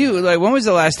 Have you when was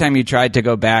the last time you tried to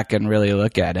go back and really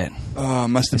look at it? Oh,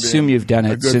 must have been. Assume you've done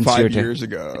it a good since 5 years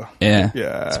ago. Yeah.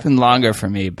 It's been longer for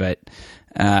me, but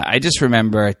I just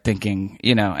remember thinking,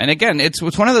 you know, and again, it's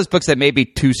one of those books that may be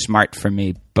too smart for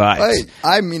me, but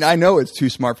I mean, I know it's too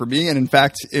smart for me, and in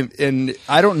fact, and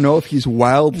I don't know if he's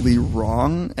wildly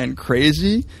wrong and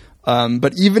crazy,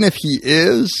 But even if he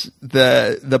is,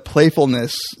 the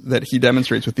playfulness that he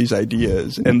demonstrates with these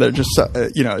ideas, and they're just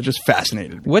just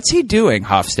fascinated me. What's he doing,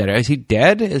 Hofstadter? Is he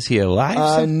dead? Is he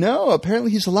alive? No,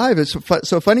 apparently he's alive.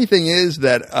 So funny thing is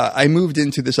that I moved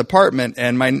into this apartment,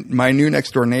 and my new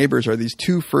next door neighbors are these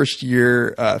two first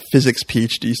year physics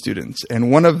PhD students,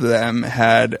 and one of them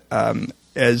had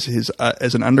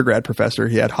as an undergrad professor,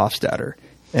 he had Hofstadter.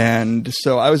 And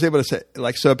so I was able to say,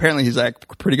 so apparently he's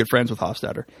pretty good friends with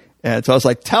Hofstadter. And so I was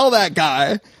like, tell that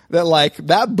guy that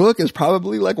that book is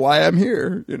probably why I'm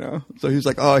here, So he's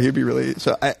like, oh, he'd be really,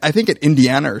 so I think at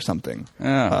Indiana or something.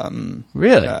 Oh,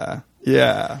 really?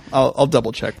 Yeah. I'll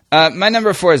double check. My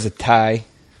number 4 is a tie,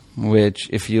 which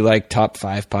if you like top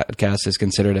 5 podcasts is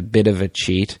considered a bit of a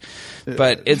cheat,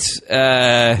 but it's,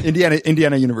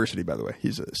 Indiana University, by the way.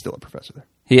 He's still a professor there.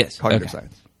 He is. Cognitive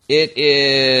science. It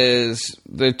is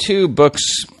the 2 books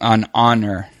on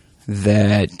honor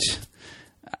that,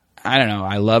 I don't know,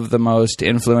 I love the most,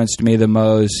 influenced me the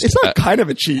most. It's not kind of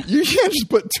a cheat. You can't just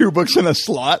put 2 books in a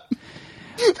slot.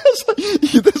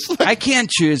 I can't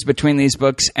choose between these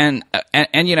books, and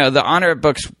the honor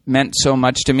books meant so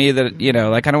much to me that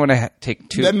I don't want to take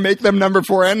 2. Then make them number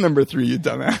 4 and number 3, you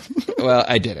dumbass. Well,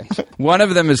 I didn't. One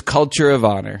of them is Culture of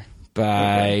Honor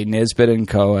by Nisbet and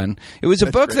Cohen. It was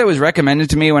a book that was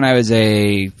recommended to me when I was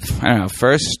a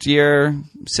first year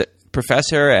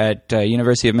professor at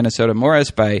University of Minnesota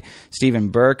Morris by Stephen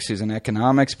Burks, who's an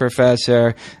economics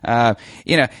professor.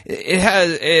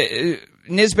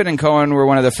 Nisbet and Cohen were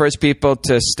one of the first people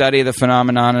to study the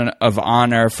phenomenon of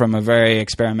honor from a very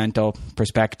experimental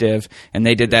perspective, and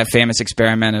they did that famous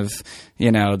experiment of,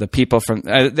 the people from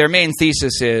their main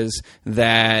thesis is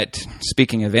that,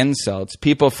 speaking of insults,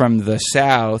 people from the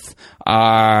South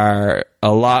are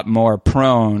a lot more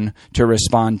prone to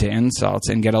respond to insults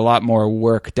and get a lot more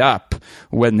worked up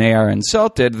when they are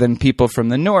insulted than people from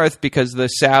the North, because the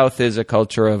South is a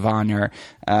culture of honor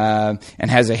and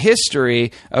has a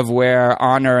history of where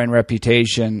honor and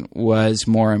reputation was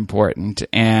more important.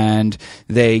 And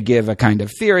they give a kind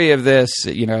of theory of this.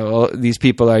 These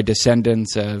people are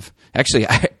descendants of actually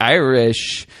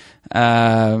Irish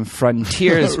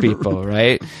frontiers people,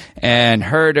 right? And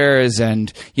herders,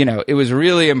 and it was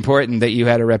really important that you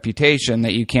had a reputation,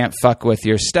 that you can't fuck with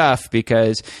your stuff,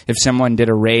 because if someone did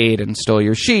a raid and stole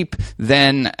your sheep,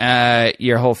 then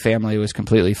your whole family was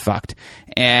completely fucked.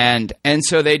 And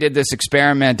so they did this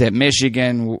experiment at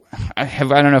Michigan. I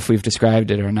don't know if we've described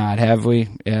it or not. Have we?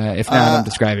 If not, I'm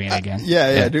describing it again.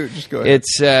 Yeah. Dude, just go ahead.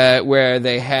 It's where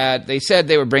they said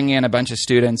they were bringing in a bunch of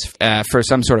students for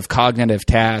some sort of cognitive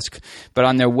task, but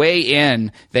on their way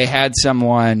in, they had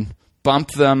someone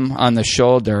bump them on the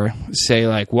shoulder, say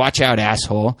 "Watch out,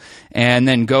 asshole," and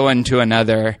then go into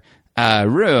another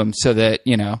room so that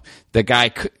the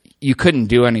guy you couldn't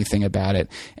do anything about it.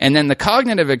 And then the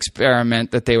cognitive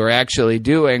experiment that they were actually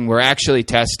doing were actually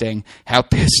testing how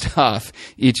pissed off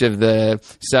each of the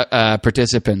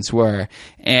participants were.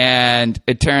 And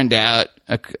it turned out,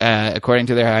 according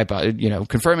to their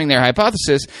confirming their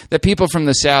hypothesis, that people from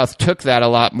the South took that a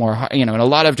lot more, in a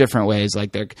lot of different ways.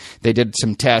 They did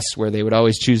some tests where they would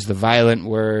always choose the violent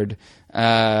word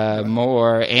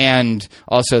more, and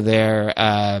also their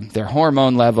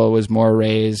hormone level was more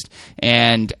raised,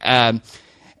 and a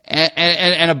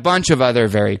bunch of other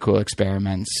very cool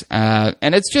experiments.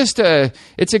 And it's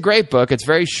a great book. It's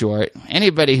very short.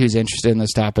 Anybody who's interested in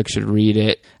this topic should read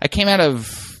it. I came out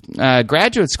of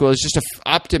graduate school as just an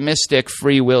optimistic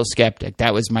free will skeptic.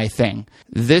 That was my thing.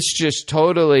 This just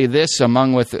totally,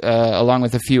 along with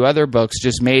a few other books,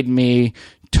 just made me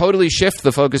totally shift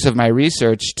the focus of my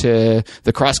research to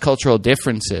the cross-cultural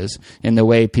differences in the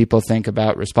way people think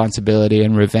about responsibility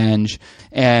and revenge,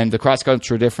 and the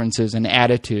cross-cultural differences in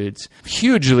attitudes.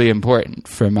 Hugely important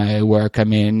for my work.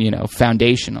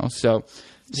 Foundational. So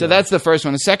that's the first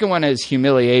one. The second one is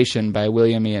Humiliation by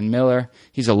William Ian Miller.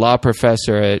 He's a law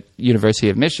professor at University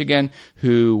of Michigan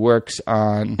who works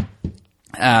on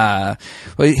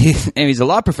he's a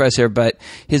law professor, but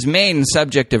his main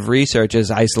subject of research is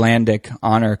Icelandic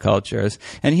honor cultures.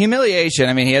 And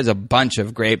Humiliation, he has a bunch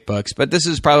of great books, but this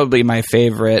is probably my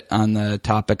favorite on the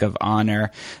topic of honor.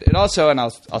 It also, and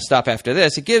I'll stop after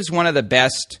this, it gives one of the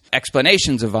best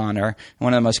explanations of honor,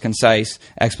 one of the most concise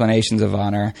explanations of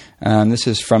honor. This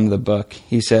is from the book.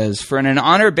 He says, "For in an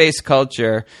honor-based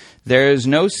culture, there is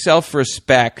no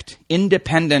self-respect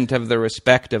independent of the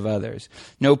respect of others,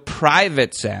 no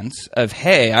private sense of,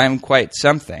 hey, I'm quite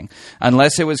something,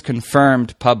 unless it was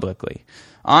confirmed publicly.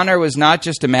 Honor was not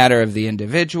just a matter of the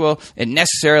individual, it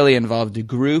necessarily involved a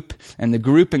group, and the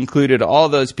group included all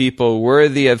those people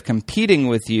worthy of competing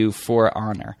with you for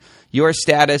honor. your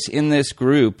status in this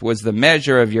group was the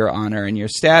measure of your honor, and your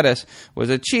status was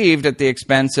achieved at the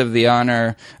expense of the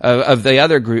honor of the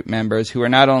other group members, who are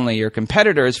not only your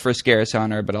competitors for scarce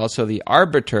honor, but also the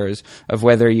arbiters of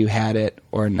whether you had it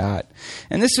or not.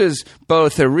 And this was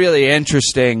both a really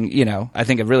interesting, I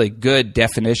think a really good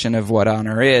definition of what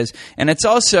honor is, and it's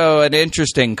also an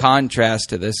interesting contrast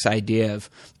to this idea of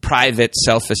private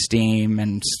self-esteem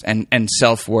and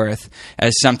self-worth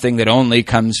as something that only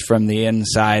comes from the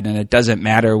inside, and it doesn't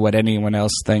matter what anyone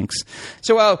else thinks.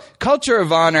 So while Culture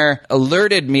of Honor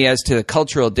alerted me as to the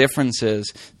cultural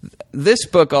differences, this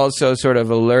book also sort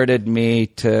of alerted me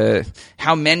to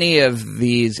how many of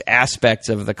these aspects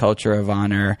of the culture of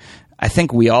honor I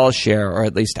think we all share, or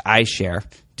at least I share,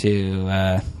 to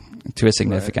a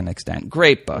significant extent.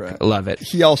 Great book. Right. I love it.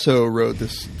 He also wrote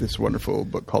this wonderful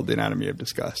book called The Anatomy of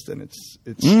Disgust, and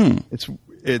it's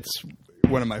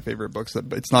one of my favorite books.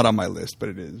 But it's not on my list, but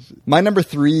it is. My number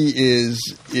 3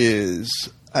 is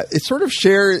it sort of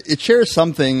shares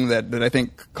something that I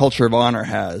think Culture of Honor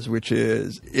has, which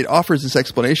is it offers this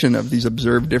explanation of these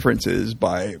observed differences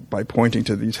by pointing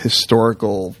to these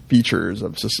historical features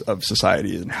of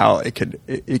society and how it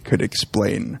could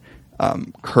explain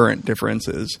current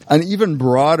differences. An even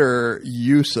broader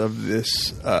use of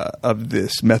this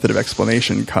method of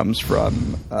explanation comes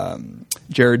from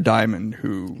Jared Diamond,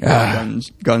 who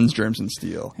Guns, Germs, and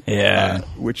Steel. Yeah.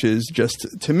 Which is just,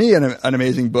 to me, an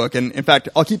amazing book. And in fact,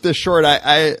 I'll keep this short.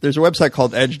 There's a website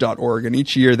called edge.org, and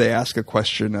each year they ask a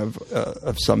question of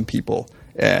some people.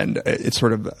 And it's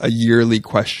sort of a yearly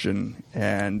question.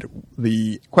 And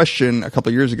the question a couple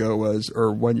of years ago was,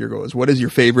 or 1 year ago was, what is your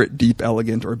favorite deep,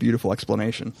 elegant, or beautiful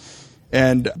explanation?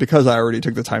 And because I already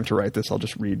took the time to write this, I'll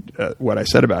just read what I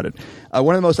said about it.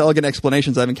 One of the most elegant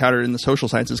explanations I've encountered in the social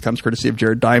sciences comes courtesy of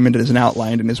Jared Diamond and is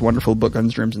outlined in his wonderful book,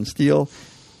 Guns, Germs, and Steel.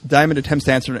 Diamond attempts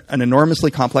to answer an enormously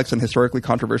complex and historically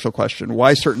controversial question: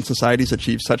 why certain societies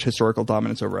achieve such historical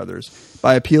dominance over others,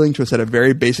 by appealing to a set of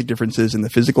very basic differences in the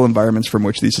physical environments from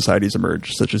which these societies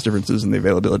emerge, such as differences in the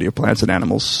availability of plants and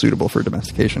animals suitable for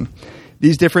domestication.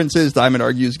 These differences, Diamond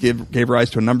argues, gave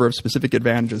rise to a number of specific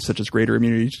advantages, such as greater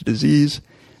immunity to disease,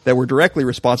 that were directly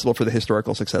responsible for the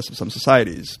historical success of some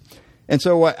societies. And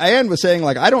so what I end with saying,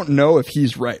 I don't know if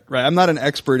he's right? I'm not an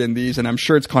expert in these, and I'm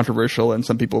sure it's controversial, and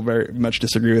some people very much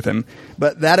disagree with him.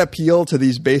 But that appeal to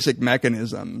these basic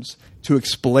mechanisms to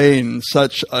explain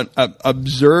such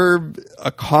observe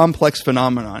a complex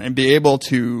phenomenon and be able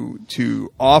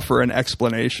to offer an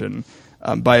explanation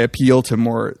by appeal to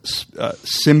more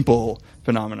simple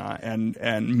phenomena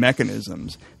and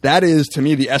mechanisms, that is, to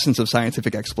me, the essence of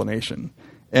scientific explanation.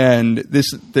 And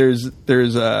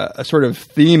there's a sort of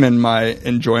theme in my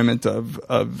enjoyment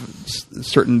of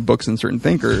certain books and certain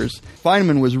thinkers.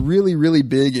 Feynman was really, really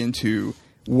big into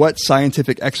what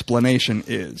scientific explanation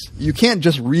is. You can't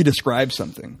just redescribe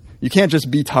something. You can't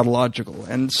just be tautological.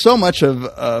 And so much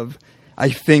of I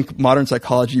think modern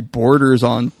psychology borders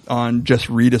on just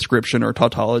redescription or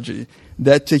tautology,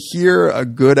 that to hear a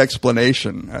good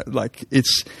explanation,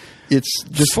 it's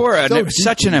just for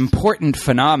such an important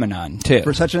phenomenon too.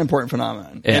 For such an important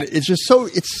phenomenon, yeah. And it's just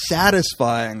it's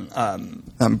satisfying.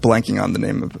 I'm blanking on the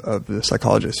name of the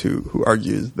psychologist who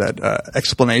argues that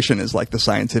explanation is like the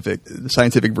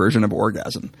scientific version of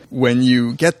orgasm. When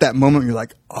you get that moment, you're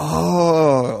like,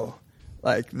 oh,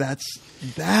 that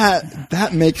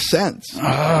makes sense. Oh,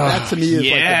 that to me is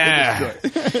yeah. like the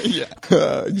biggest joy.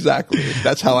 Yeah, exactly.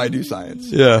 That's how I do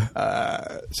science.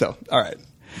 Yeah. So, all right.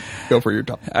 Go for your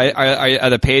top. Are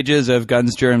the pages of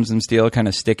Guns, Germs, and Steel kind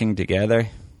of sticking together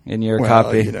in your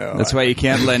copy? That's why you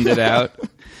can't lend it out.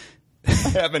 I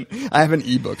have an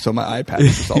ebook, so my iPad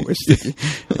is just always sticky.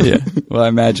 Yeah. Well, I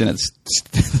imagine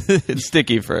it's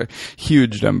sticky for a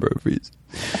huge number of reasons.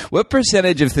 What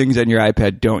percentage of things on your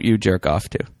iPad don't you jerk off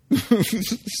to?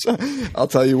 I'll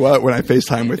tell you what, when I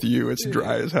FaceTime with you, it's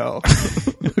dry as hell.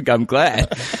 Look, I'm glad.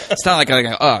 It's not like I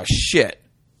go, oh, shit,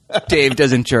 Dave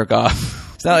doesn't jerk off.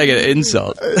 It's not like an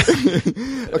insult.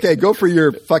 Okay, go for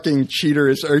your fucking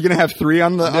cheaters. Are you going to have 3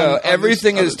 on the... No,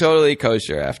 everything is totally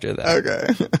kosher after that.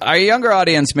 Okay. Our younger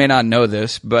audience may not know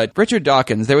this, but Richard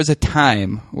Dawkins, there was a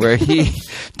time where he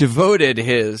devoted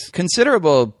his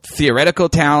considerable theoretical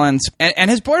talents and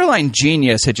his borderline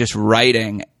genius at just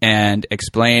writing and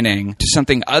explaining to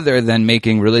something other than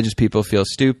making religious people feel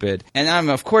stupid. And I'm,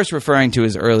 of course, referring to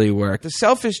his early work. The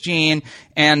Selfish Gene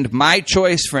and my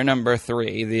choice for number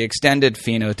 3, The Extended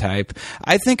Phenotype,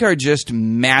 I think are just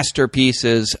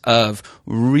masterpieces of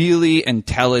really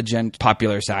intelligent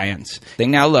popular science.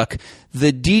 Now, look,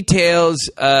 the details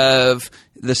of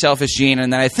The Selfish Gene,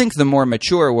 and then I think the more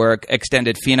mature work,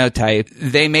 Extended Phenotype,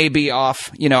 they may be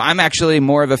off. I'm actually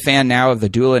more of a fan now of the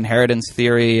dual inheritance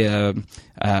theory of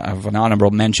an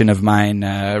honorable mention of mine,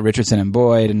 Richardson and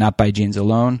Boyd, and Not by Genes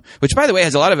Alone, which, by the way,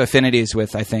 has a lot of affinities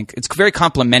with, I think, it's very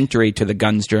complementary to the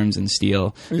Guns, Germs, and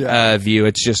Steel view.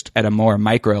 It's just at a more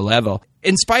micro level.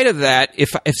 In spite of that,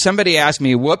 if somebody asked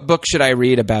me what book should I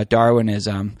read about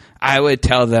Darwinism, I would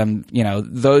tell them,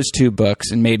 those two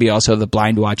books and maybe also The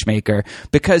Blind Watchmaker,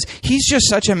 because he's just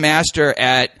such a master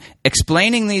at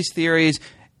explaining these theories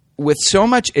with so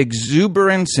much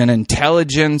exuberance and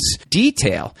intelligence,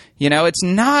 detail. It's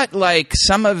not like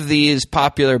some of these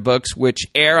popular books which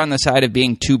err on the side of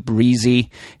being too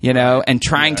breezy, and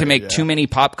trying to make too many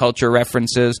pop culture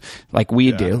references like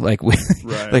we do, like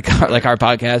our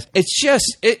podcast. It's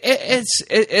just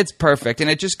it's perfect, and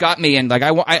it just got me in. Like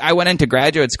I went into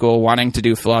graduate school wanting to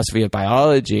do philosophy of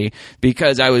biology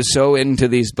because I was so into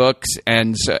these books,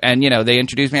 and they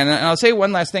introduced me. And I'll say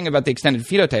one last thing about the Extended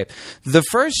Phenotype. The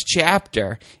first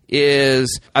chapter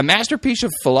is a masterpiece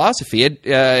of philosophy.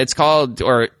 It's called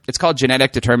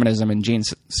Genetic Determinism and Gene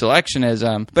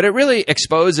Selectionism, but it really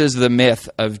exposes the myth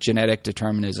of genetic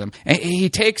determinism. And he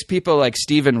takes people like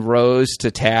Stephen Rose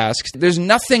to task. There's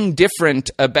nothing different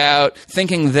about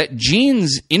thinking that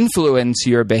genes influence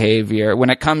your behavior when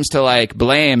it comes to like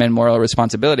blame and moral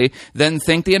responsibility than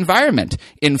think the environment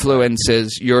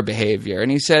influences your behavior.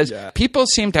 And he says people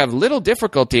seem to have little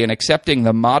difficulty in accepting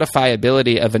the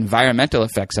modifiability of environmental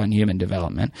effects on human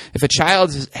development. If a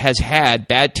child has had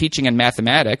bad teaching in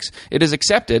mathematics, it is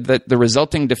accepted that the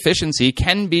resulting deficiency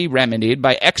can be remedied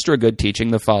by extra good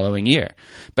teaching the following year.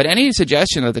 But any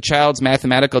suggestion that the child's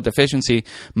mathematical deficiency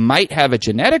might have a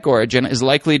genetic origin is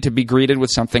likely to be greeted with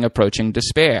something approaching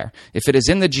despair. If it is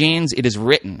in the genes, it is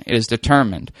written, it is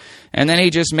determined. And then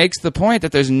he just makes the point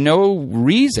that there's no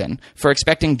reason for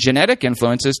expecting genetic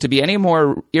influences to be any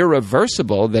more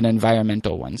irreversible than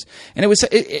environmental ones. And you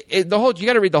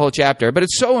got to read the whole chapter, but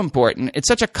it's so important. It's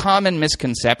such a common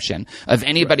misconception of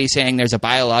anybody saying there's a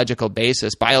biological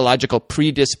basis, biological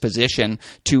predisposition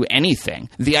to anything.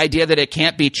 The idea that it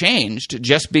can't be changed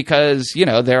just because,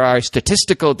 there are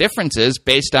statistical differences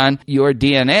based on your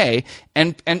DNA.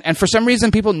 And for some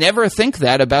reason, people never think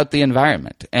that about the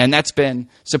environment. And that's been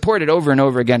supported over and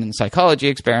over again in psychology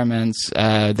experiments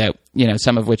that,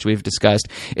 some of which we've discussed.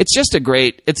 It's just a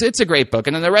great book.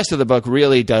 And then the rest of the book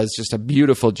really does just a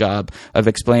beautiful job of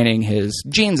explaining his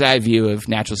gene's eye view of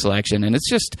natural selection. And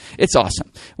it's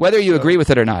awesome. Whether you agree with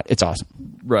it or not, it's awesome.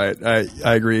 Right.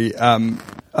 I agree.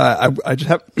 I just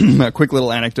have a quick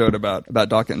little anecdote about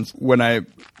Dawkins. When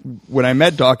I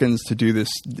met Dawkins to do this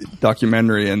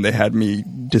documentary and they had me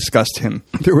discuss him,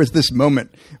 there was this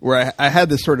moment where I had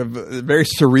this sort of very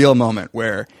surreal moment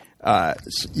where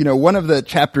one of the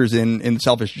chapters in The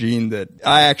Selfish Gene that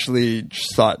I actually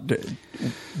just thought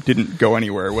didn't go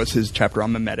anywhere was his chapter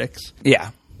on memetics.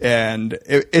 Yeah. And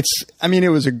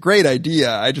it was a great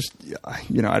idea. I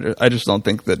just don't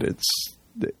think that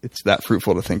it's that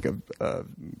fruitful to think of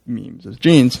memes as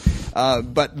genes.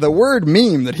 But the word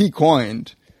meme that he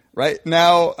coined right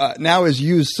now is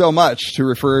used so much to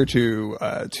refer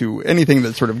to anything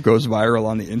that sort of goes viral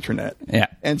on the internet. Yeah.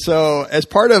 And so as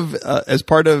part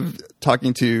of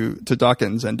talking to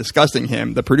Dawkins and discussing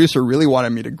him, the producer really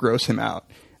wanted me to gross him out.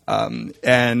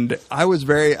 And I was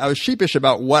sheepish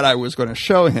about what I was going to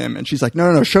show him. And she's like,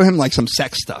 no, show him like some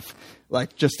sex stuff,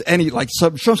 like just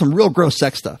show some real gross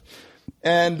sex stuff.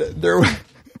 And there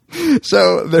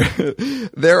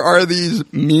are these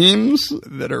memes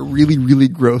that are really, really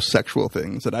gross sexual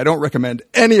things that I don't recommend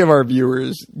any of our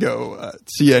viewers go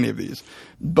see any of these.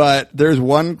 But there's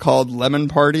one called Lemon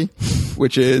Party,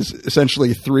 which is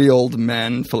essentially three old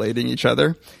men filleting each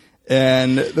other.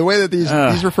 And the way that these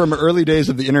are from early days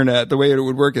of the internet, the way it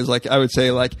would work is like I would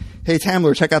say like, "Hey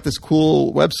Tamler, check out this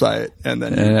cool website," and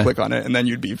then you click on it, and then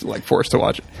you'd be like forced to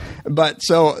watch it. But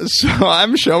so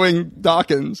I'm showing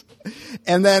Dawkins,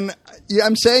 and then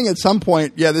I'm saying at some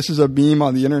point, this is a meme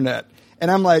on the internet. And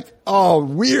I'm like, oh,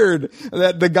 weird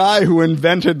that the guy who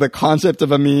invented the concept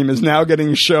of a meme is now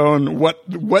getting shown what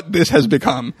this has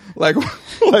become. Like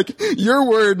your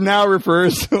word now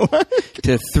refers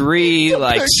to three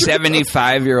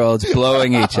 75-year-olds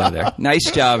blowing each other.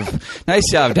 Nice job,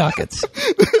 Dawkins.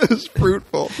 It's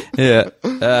fruitful. Yeah.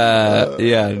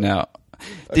 No.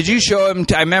 Did you show him?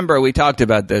 I remember we talked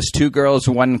about this. 2 Girls,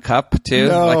 1 Cup, too?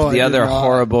 No, like the I other did not.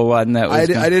 horrible one that was...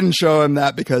 I didn't show him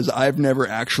that because I've never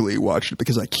actually watched it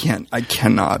because I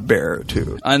cannot bear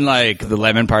to. Unlike the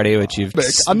Lemon Party, which you've...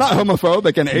 I'm not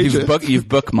homophobic and ageist. You've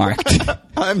bookmarked.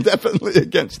 I'm definitely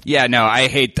against. Yeah, no, I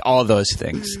hate all those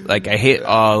things. Like, I hate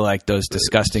all, like, those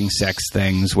disgusting sex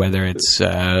things, whether it's,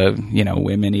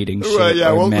 women eating shit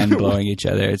or men blowing each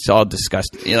other. It's all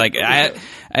disgusting. Like, I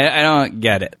don't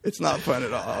get it. It's not fun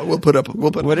at all. We'll put up.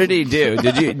 What did he do?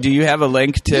 Do you have a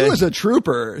link to? He was a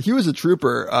trooper.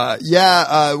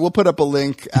 We'll put up a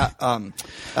link.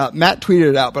 Matt tweeted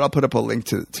it out, but I'll put up a link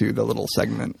to the little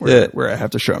segment where I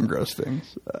have to show him gross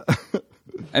things.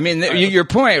 I mean, your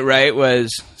point, right,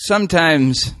 was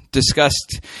sometimes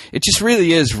disgust, it just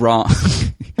really is wrong.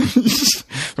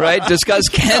 Right?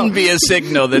 Disgust can be a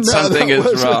signal that something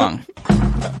is wrong.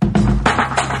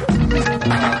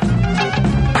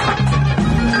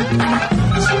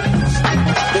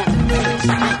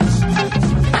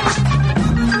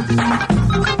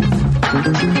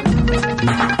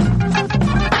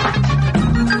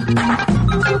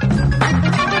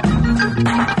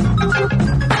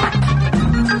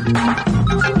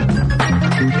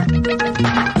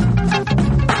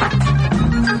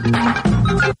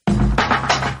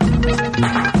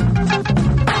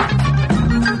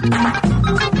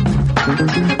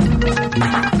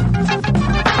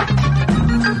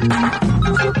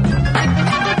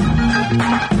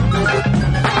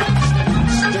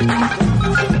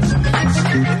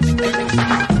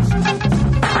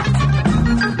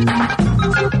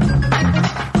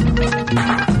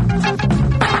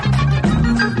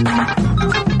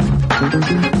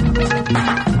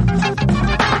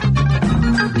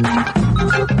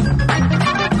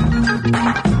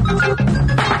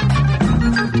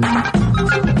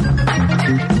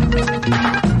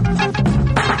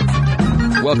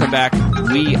 Welcome back.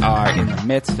 We are in the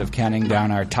midst of counting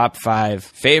down our top 5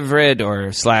 favorite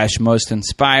or / most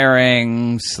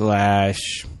inspiring /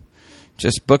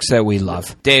 just books that we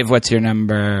love. Dave, what's your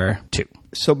number 2?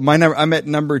 So I'm at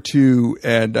number 2,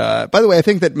 and by the way, I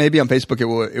think that maybe on Facebook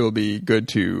it will be good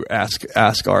to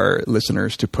ask our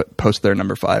listeners to post their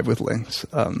number 5 with links.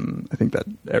 I think that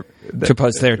to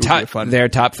post their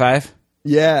top 5.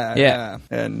 Yeah,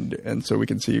 and so we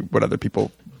can see what other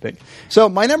people think. So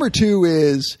my number 2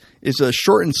 is a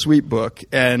short and sweet book,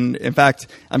 and in fact,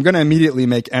 I'm going to immediately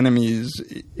make enemies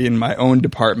in my own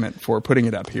department for putting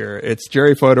it up here. It's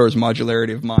Jerry Fodor's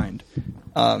Modularity of Mind,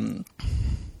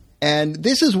 and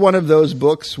this is one of those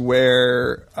books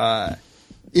where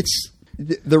it's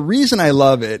the reason I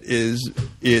love it is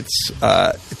it's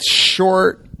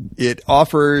short. It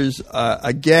offers,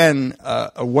 again,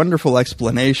 a wonderful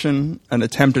explanation, an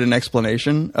attempt at an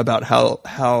explanation about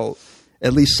how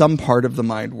at least some part of the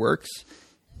mind works.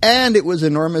 And it was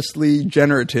enormously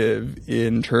generative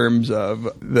in terms of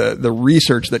the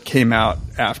research that came out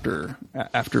after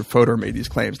Fodor made these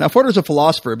claims. Now, Fodor's a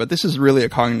philosopher, but this is really a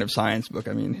cognitive science book.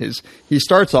 I mean, he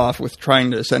starts off with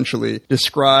trying to essentially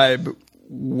describe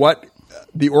what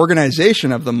the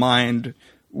organization of the mind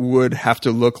would have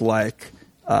to look like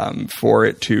for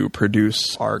it to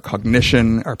produce our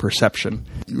cognition, our perception.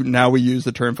 Now we use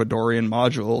the term Fodorian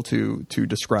module to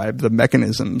describe the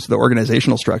mechanisms, the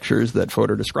organizational structures that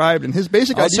Fodor described. And his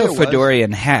basic idea was... Also,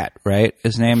 Fodorian hat, right,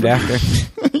 is named after?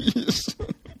 Yes.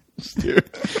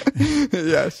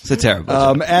 It's a terrible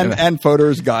and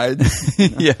Fodor's guide.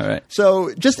 Yeah, right.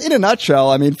 So just in a nutshell,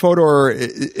 I mean, Fodor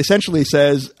essentially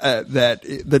says that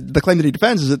the claim that he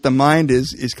defends is that the mind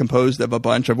is composed of a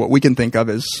bunch of what we can think of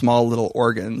as small little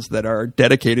organs that are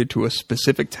dedicated to a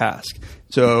specific task.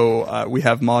 So we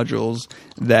have modules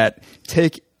that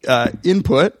take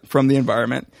input from the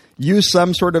environment, use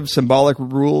some sort of symbolic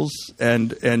rules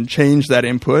and change that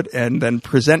input, and then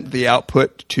present the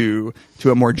output to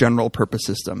a more general purpose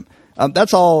system.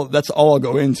 That's all I'll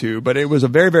go into, but it was a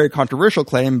very, very controversial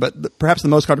claim. But perhaps the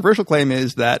most controversial claim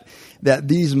is that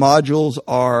these modules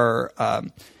are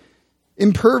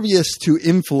impervious to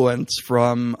influence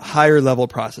from higher level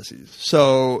processes.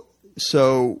 So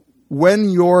when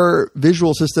your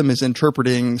visual system is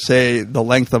interpreting, say, the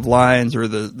length of lines or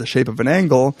the shape of an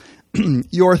angle,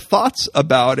 your thoughts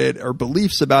about it or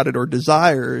beliefs about it or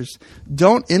desires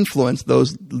don't influence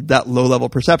that low-level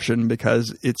perception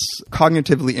because it's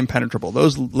cognitively impenetrable.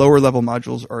 Those lower-level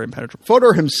modules are impenetrable.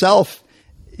 Fodor himself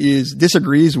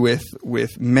disagrees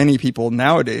with many people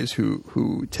nowadays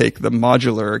who take the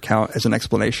modular account as an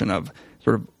explanation of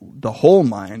sort of the whole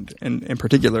mind. And in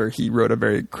particular, he wrote a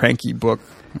very cranky book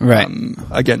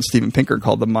against Steven Pinker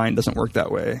called The Mind Doesn't Work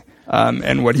That Way.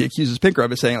 And what he accuses Pinker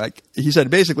of is saying, he said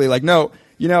basically, no,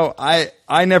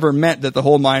 I never meant that the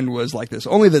whole mind was like this.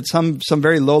 Only that some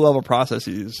very low level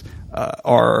processes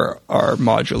are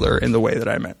modular in the way that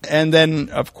I meant. And then,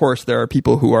 of course, there are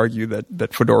people who argue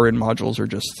that Fedorian modules are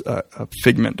just a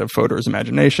figment of Fodor's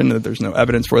imagination, that there's no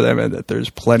evidence for them, and that there's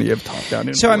plenty of top-down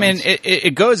influence. So, I mean,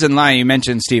 it goes in line. You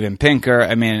mentioned Steven Pinker.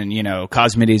 I mean,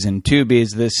 Cosmides and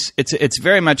Tubies. It's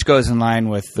very much goes in line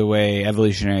with the way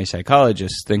evolutionary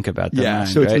psychologists think about the mind.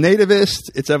 So it's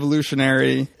nativist, it's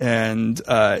evolutionary, and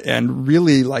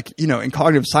really, like, in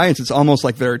cognitive science, it's almost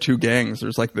like there are two gangs.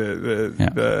 There's like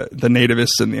the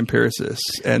nativists and the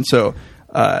empiricists, and so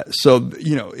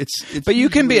it's. But you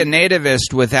can be a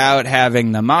nativist without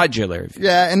having the modular view.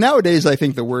 Yeah, and nowadays I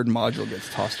think the word module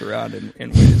gets tossed around in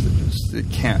ways that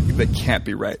can't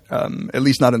be right. At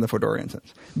least not in the Fodorian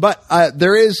sense. But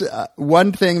there is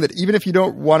one thing that, even if you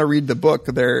don't want to read the book,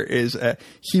 there is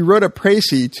he wrote a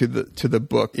précis to the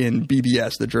book in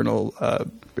BBS, the journal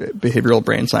Behavioral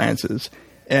Brain Sciences,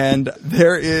 and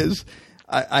there is.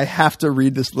 I have to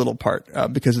read this little part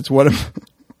because it's one of.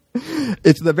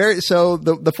 It's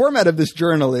the format of this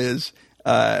journal is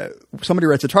somebody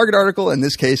writes a target article. In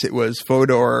this case, it was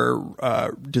Fodor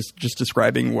just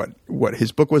describing what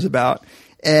his book was about,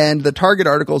 and the target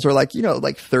articles are like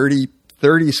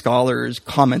 30 scholars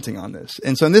commenting on this.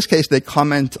 And so in this case, they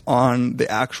comment on the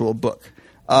actual book.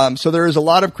 So there is a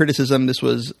lot of criticism. This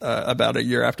was about a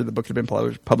year after the book had been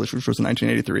published, which was in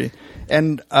 1983.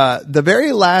 And the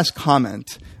very last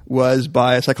comment was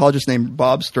by a psychologist named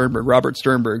Robert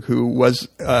Sternberg, who was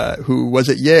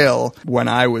at Yale when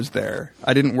I was there.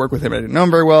 I didn't work with him. I didn't know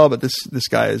him very well, but this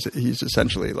guy he's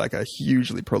essentially like a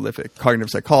hugely prolific cognitive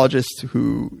psychologist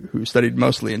who studied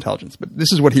mostly intelligence. But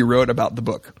this is what he wrote about the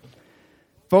book.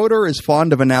 Fodor is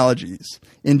fond of analogies.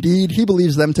 Indeed, he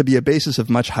believes them to be a basis of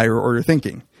much higher order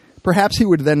thinking. Perhaps he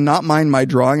would then not mind my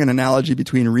drawing an analogy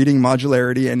between reading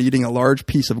modularity and eating a large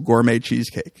piece of gourmet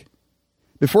cheesecake.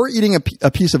 Before eating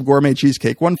a piece of gourmet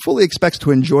cheesecake, one fully expects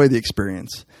to enjoy the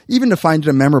experience, even to find it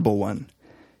a memorable one.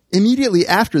 Immediately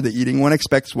after the eating, one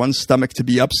expects one's stomach to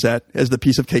be upset as the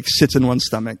piece of cake sits in one's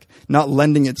stomach, not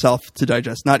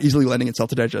easily lending itself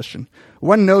to digestion.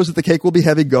 One knows that the cake will be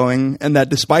heavy going, and that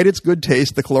despite its good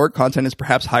taste, the caloric content is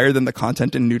perhaps higher than the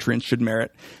content and nutrients should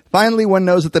merit. Finally, one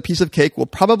knows that the piece of cake will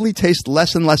probably taste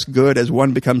less and less good as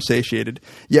one becomes satiated,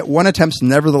 yet one attempts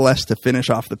nevertheless to finish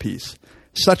off the piece.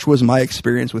 Such was my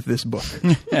experience with this book.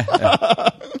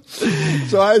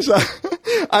 So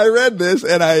I read this,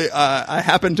 and I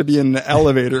happened to be in the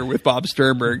elevator with Bob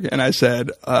Sternberg, and I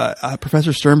said,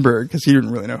 Professor Sternberg, because he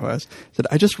didn't really know who I was, said,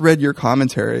 I just read your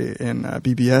commentary in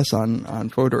BBS on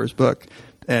Fodor's book,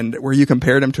 and where you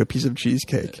compared him to a piece of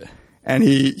cheesecake. And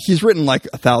he's written like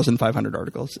 1,500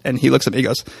 articles, and he looks at me and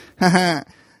goes, haha,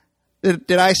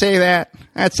 did I say that?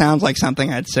 That sounds like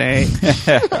something I'd say.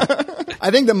 I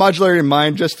think the Modularity of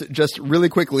Mind, just really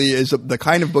quickly, is the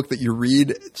kind of book that you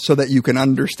read so that you can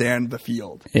understand the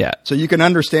field. Yeah. So you can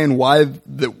understand why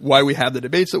we have the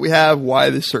debates that we have, why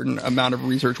this certain amount of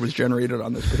research was generated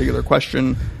on this particular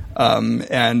question,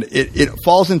 and it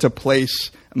falls into place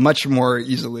much more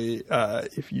easily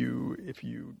if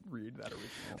you read that original.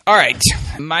 All right,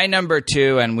 my number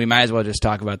 2, and we might as well just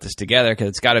talk about this together because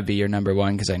it's got to be your number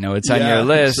 1 because I know it's on your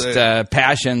list.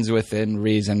 Passions Within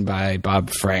Reason by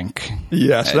Bob Frank.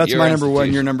 Yeah, so that's my number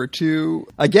 1. Your number 2.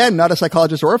 Again, not a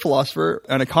psychologist or a philosopher,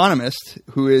 an economist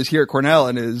who is here at Cornell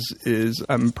and is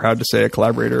I'm proud to say a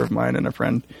collaborator of mine and a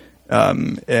friend,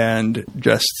 and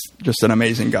just an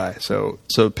amazing guy. So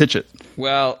pitch it.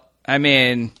 Well, I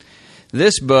mean,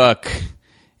 this book.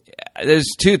 There's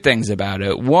 2 things about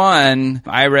it. One,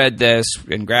 I read this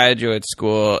in graduate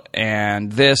school,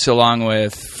 and this, along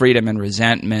with Freedom and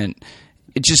Resentment,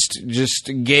 it just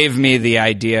gave me the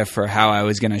idea for how I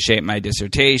was going to shape my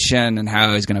dissertation and how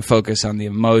I was going to focus on the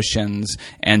emotions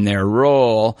and their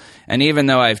role. And even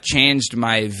though I've changed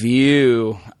my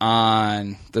view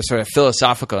on the sort of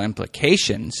philosophical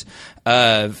implications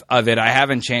of it, I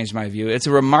haven't changed my view. It's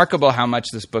remarkable how much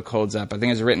this book holds up. I think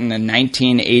it was written in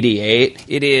 1988.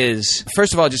 It is,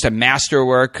 first of all, just a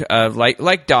masterwork of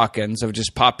like Dawkins, of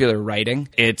just popular writing.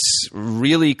 It's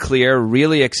really clear,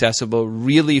 really accessible,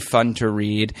 really fun to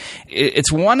read.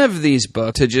 It's one of these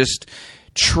books to just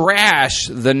trash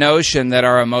the notion that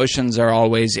our emotions are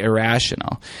always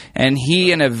irrational. And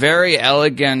he, in a very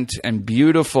elegant and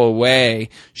beautiful way,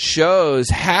 shows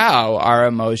how our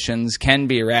emotions can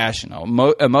be rational.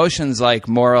 Emotions like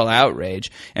moral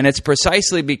outrage. And it's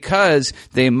precisely because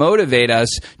they motivate us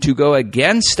to go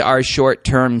against our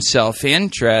short-term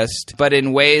self-interest, but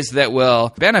in ways that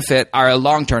will benefit our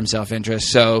long-term self-interest.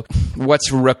 So what's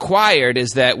required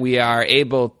is that we are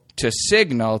able to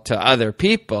signal to other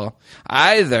people,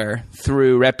 either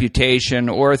through reputation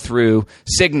or through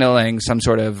signaling, some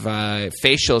sort of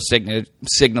facial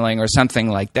signaling or something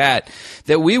like that,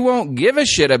 that we won't give a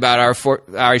shit about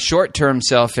our short-term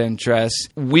self-interest.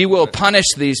 We will punish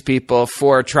these people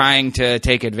for trying to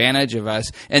take advantage of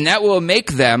us, and that will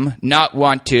make them not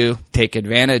want to take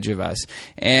advantage of us.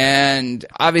 And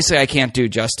obviously I can't do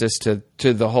justice to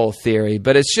the whole theory,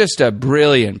 but it's just a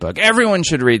brilliant book. Everyone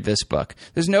should read this book.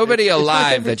 There's nobody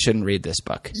alive that shouldn't read this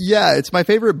book. Yeah, it's my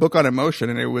favorite book on emotion,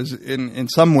 and it was in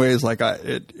some ways like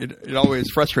it always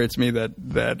frustrates me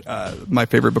that my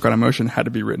favorite book on emotion had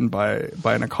to be written by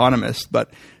an economist, but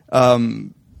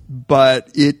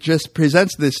it just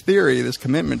presents this theory, this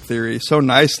commitment theory, so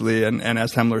nicely, and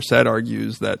as Temler said,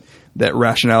 argues that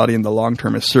rationality in the long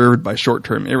term is served by short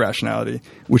term irrationality,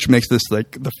 which makes this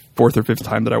like the fourth or fifth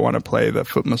time that I want to play the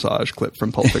foot massage clip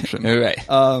from Pulp Fiction. Right.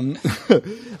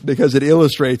 Because it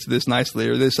illustrates this nicely,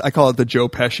 or this, I call it the Joe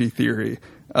Pesci theory.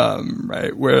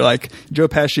 Right, where like Joe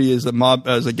Pesci is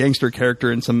a gangster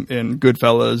character in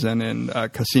Goodfellas and in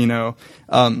Casino,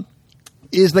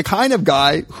 is the kind of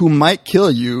guy who might kill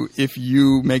you if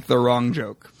you make the wrong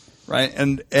joke, right?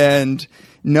 And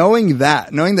knowing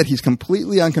that he's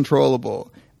completely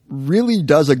uncontrollable really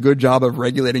does a good job of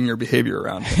regulating your behavior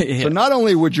around him. Yeah. So not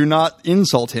only would you not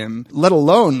insult him, let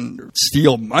alone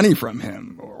steal money from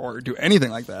him or do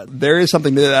anything like that. There is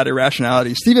something to that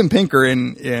irrationality. Steven Pinker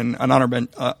in an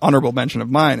honorable mention of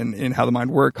mine in How the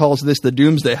Mind Works calls this the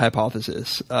doomsday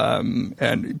hypothesis.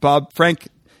 And Bob Frank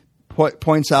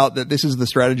points out that this is the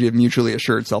strategy of mutually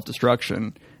assured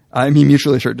self-destruction.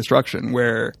 Mutually assured destruction,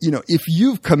 where, if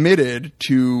you've committed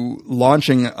to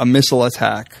launching a missile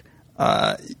attack,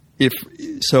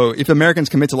 if Americans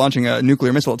commit to launching a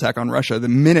nuclear missile attack on Russia, the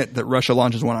minute that Russia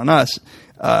launches one on us,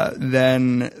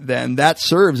 then that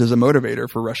serves as a motivator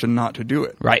for Russia not to do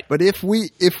it. Right. But if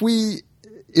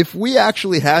we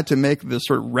actually had to make this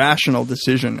sort of rational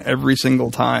decision every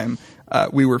single time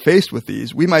we were faced with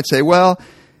these, we might say, well,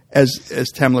 as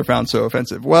Temler found so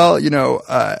offensive, well,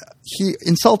 he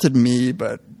insulted me,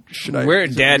 but we're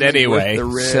dead anyway.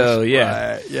 So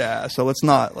yeah. So let's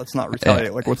not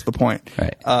retaliate. Like, what's the point?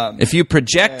 Right. If you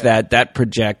project that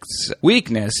projects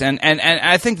weakness, and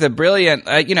I think the brilliant,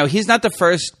 he's not the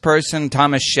first person.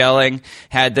 Thomas Schelling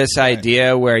had this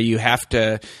idea where you have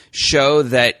to show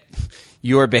that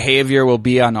your behavior will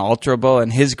be unalterable,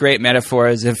 and his great metaphor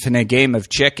is if in a game of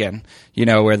chicken,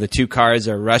 where the two cars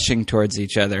are rushing towards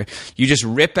each other, you just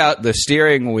rip out the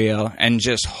steering wheel and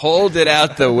just hold it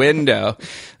out the window,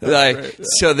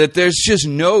 so that there's just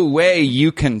no way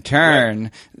you can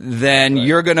turn. Then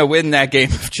you're going to win that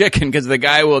game of chicken, because the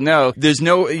guy will know there's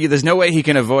no way he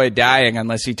can avoid dying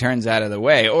unless he turns out of the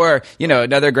way. Or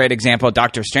another great example,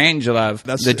 Dr. Strangelove,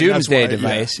 the doomsday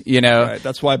device. Right.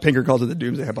 That's why Pinker calls it the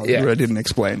doomsday hypothesis. Yeah. I didn't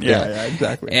explain. Yeah,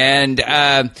 exactly. And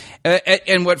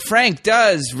what Frank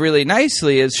does really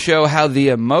nicely is show how the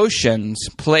emotions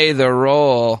play the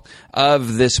role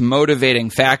of this motivating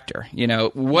factor.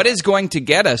 What is going to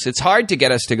get us? It's hard to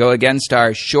get us to go against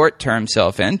our short-term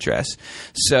self-interest.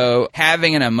 So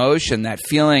having an emotion, that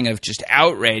feeling of just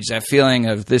outrage, that feeling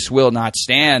of this will not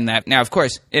stand, that now, of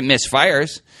course, it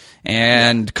misfires.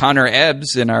 And Connor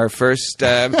Ebbs in our first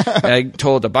I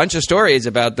told a bunch of stories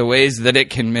about the ways that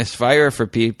it can misfire for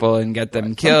people and get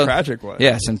them killed. Some tragic ones.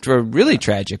 Yeah, some really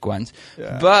tragic ones.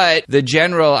 Yeah. But the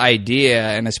general idea,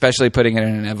 and especially putting it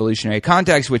in an evolutionary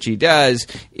context, which he does,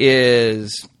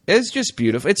 is just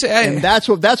beautiful. And that's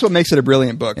what makes it a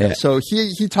brilliant book. Yeah. So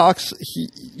he talks.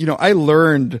 I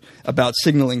learned about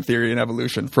signaling theory and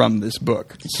evolution from this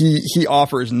book. He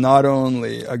offers not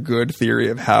only a good theory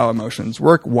of how emotions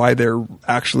work, why they're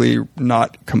actually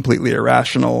not completely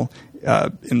irrational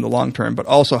in the long term, but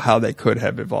also how they could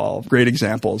have evolved. Great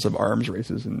examples of arms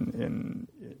races in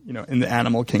the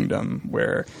animal kingdom,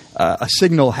 where a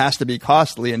signal has to be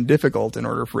costly and difficult in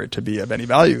order for it to be of any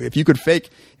value. If you could fake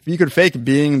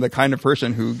being the kind of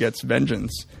person who gets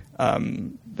vengeance,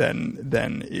 then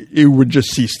it would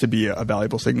just cease to be a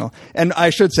valuable signal. And I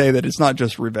should say that it's not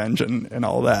just revenge and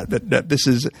all that. That this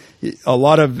is a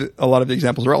lot of the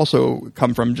examples are also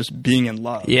come from just being in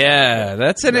love. Yeah,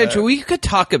 that's an interesting. We could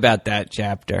talk about that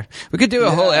chapter. We could do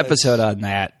a whole episode on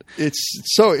that.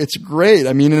 It's great.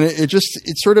 I mean, it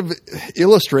sort of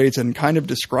illustrates and kind of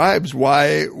describes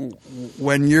why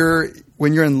when you're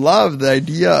in love, the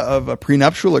idea of a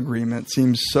prenuptial agreement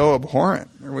seems so abhorrent,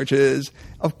 which is,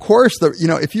 of course,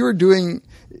 if you were doing,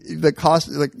 the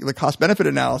cost benefit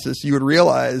analysis, you would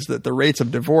realize that the rates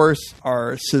of divorce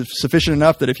are sufficient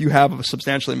enough that if you have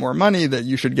substantially more money, that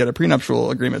you should get a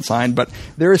prenuptial agreement signed. But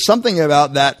there is something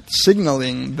about that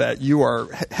signaling that you are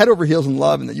head over heels in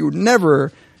love, and that you would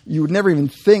never even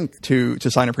think to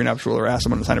sign a prenuptial or ask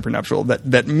someone to sign a prenuptial.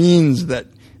 That means that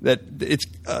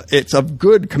it's of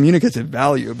good communicative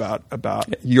value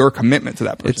about your commitment to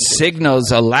that person. It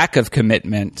signals a lack of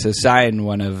commitment to sign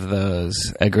one of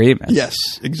those agreements. Yes,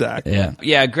 exactly.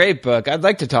 Yeah, great book. I'd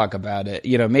like to talk about it.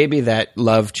 Maybe that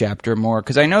love chapter more,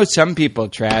 because I know some people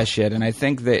trash it, and I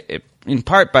think that in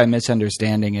part by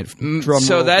misunderstanding it.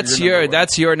 So that's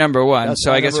your number one. That's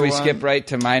so I guess we one. skip right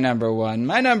to my number one.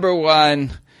 My number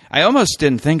one, I almost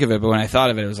didn't think of it, but when I thought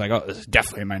of it, it was like, oh, this is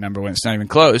definitely my number one. It's not even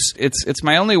close. It's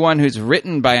my only one who's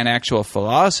written by an actual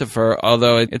philosopher,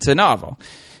 although it's a novel.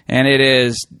 And it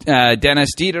is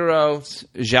Denis Diderot's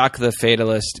Jacques the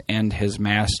Fatalist and His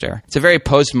Master. It's a very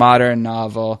postmodern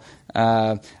novel.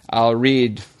 I'll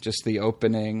read just the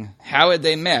opening. How had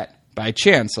they met? By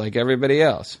chance, like everybody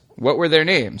else. What were their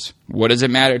names? What does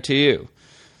it matter to you?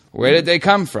 Where did they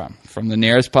come from? From the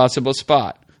nearest possible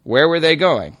spot. Where were they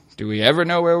going? Do we ever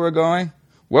know where we're going?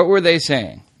 What were they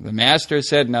saying? The master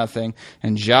said nothing,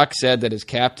 and Jacques said that his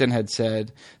captain had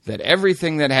said that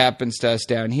everything that happens to us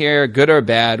down here, good or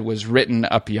bad, was written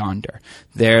up yonder.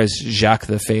 There's Jacques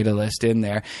the Fatalist in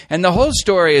there. And the whole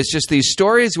story is just these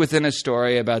stories within a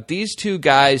story about these two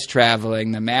guys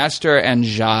traveling, the master and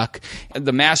Jacques.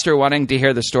 The master wanting to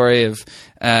hear the story of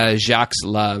Jacques'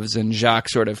 loves, and Jacques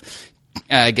sort of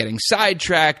getting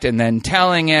sidetracked and then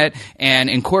telling it and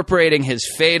incorporating his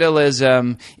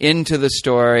fatalism into the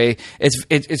story.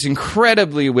 It's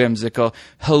incredibly whimsical,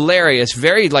 hilarious,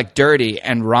 very dirty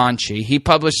and raunchy. He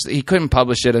couldn't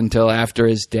publish it until after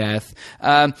his death.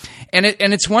 And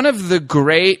it's one of the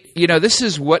great, this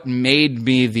is what made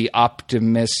me the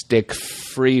optimistic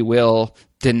free will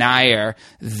denier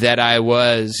that I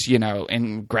was,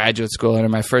 in graduate school and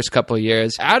in my first couple of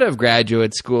years out of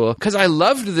graduate school, because I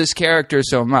loved this character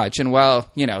so much. And while,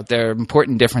 there are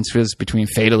important differences between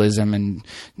fatalism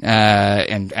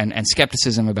and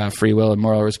skepticism about free will and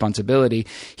moral responsibility,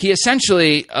 he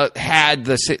essentially had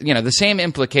the same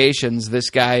implications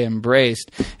this guy embraced.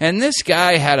 And this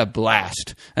guy had a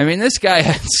blast. I mean, this guy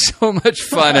had so much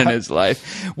fun in his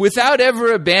life without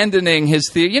ever abandoning his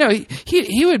theory.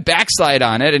 He would backslide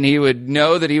on it, and he would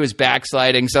know that he was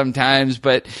backsliding sometimes,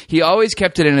 but he always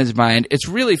kept it in his mind. It's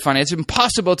really funny. It's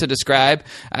impossible to describe.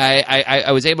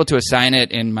 I was able to assign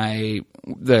it in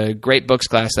the great books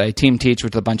class that I team teach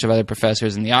with a bunch of other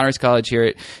professors in the Honors College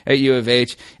here at U of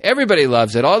H. Everybody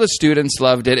loves it. All the students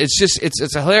loved it.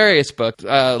 It's a hilarious book.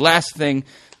 Last thing,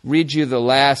 read you the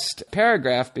last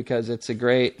paragraph because it's a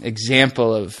great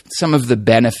example of some of the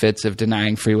benefits of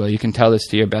denying free will. You can tell this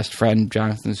to your best friend,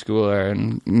 Jonathan Schooler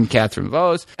and Catherine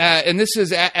Vos. And this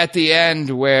is at the end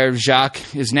where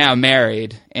Jacques is now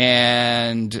married,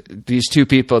 and these two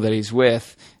people that he's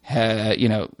with,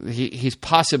 he's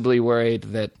possibly worried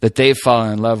that they've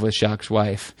fallen in love with Jacques'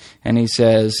 wife. And he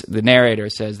says, the narrator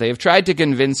says, they have tried to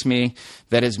convince me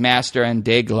that his master and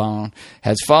D'Aiglon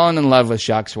has fallen in love with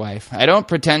Jacques' wife. I don't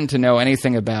pretend to know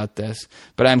anything about this,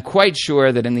 but I'm quite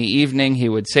sure that in the evening he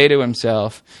would say to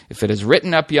himself, if it is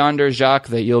written up yonder, Jacques,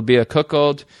 that you'll be a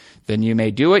cuckold, then you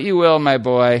may do what you will, my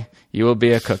boy, you will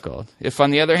be a cuckold. If,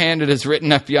 on the other hand, it is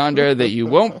written up yonder that you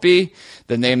won't be,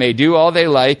 then they may do all they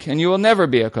like, and you will never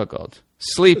be a cuckold.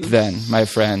 Sleep then, my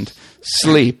friend.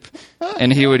 Sleep.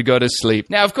 And he would go to sleep.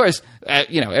 Now, of course,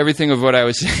 everything of what I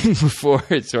was saying before,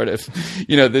 it's sort of,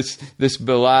 this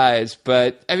belies.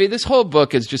 But, I mean, this whole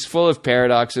book is just full of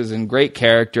paradoxes and great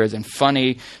characters and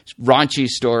funny, raunchy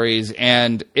stories.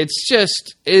 And it's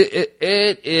just,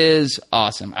 it is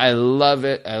awesome. I love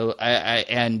it.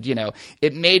 And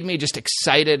it made me just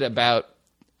excited about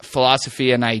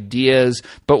philosophy and ideas,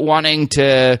 but wanting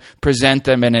to present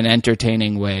them in an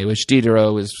entertaining way, which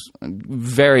Diderot was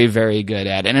very, very good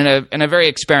at, and in a very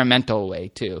experimental way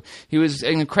too. He was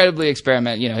incredibly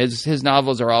experimental. His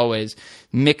novels are always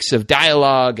mix of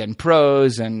dialogue and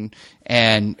prose and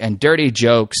dirty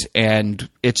jokes, and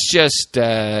it's just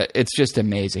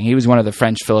amazing. He was one of the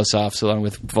French philosophers, along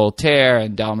with Voltaire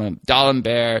and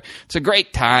D'Alembert. It's a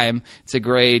great time.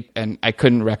 And I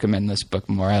couldn't recommend this book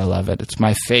more. I love it. It's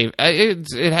my favorite.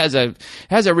 It has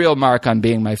a real mark on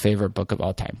being my favorite book of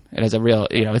all time. It has a real,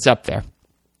 it's up there.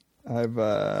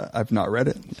 I've not read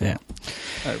it. So Yeah.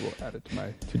 I will add it to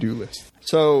my to-do list.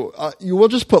 So you will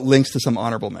just put links to some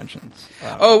honorable mentions.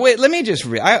 Oh, wait, let me just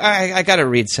read. I got to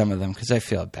read some of them because I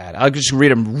feel bad. I'll just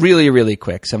read them really, really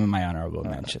quick, some of my honorable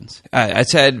mentions. I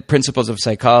said Principles of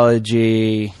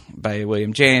Psychology by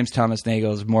William James, Thomas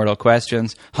Nagel's Mortal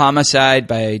Questions, Homicide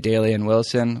by Daly and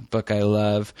Wilson, book I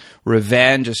love,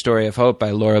 Revenge, A Story of Hope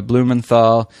by Laura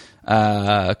Blumenthal,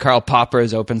 Karl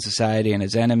Popper's Open Society and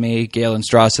His Enemy, Galen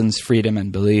Strawson's Freedom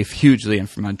and Belief, hugely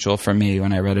influential for me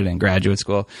when I read it in graduate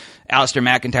school, Alistair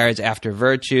McIntyre's After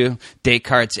Virtue,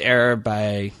 Descartes' Error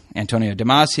by Antonio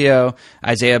Damasio,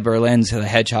 Isaiah Berlin's The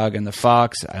Hedgehog and the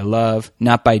Fox, I love,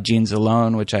 Not by Genes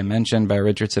Alone, which I mentioned, by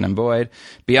Richardson and Boyd,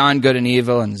 Beyond Good and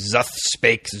Evil and Zuth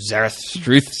Spake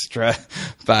Zarathustra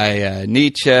by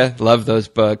Nietzsche, love those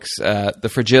books, The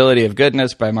Fragility of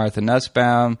Goodness by Martha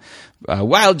Nussbaum,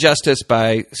 Wild Justice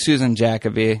by Susan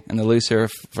Jacoby, and The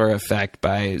Lucifer Effect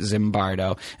by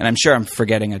Zimbardo. And I'm sure I'm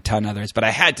forgetting a ton others, but I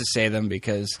had to say them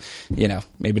because,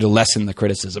 maybe to lessen the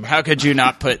criticism. How could you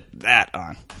not put that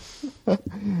on?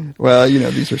 Well,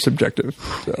 these are subjective.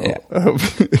 So Yeah.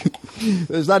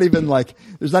 there's not even a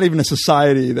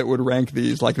society that would rank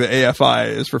these like the AFI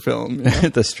is for film.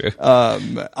 That's true.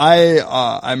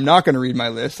 I'm not going to read my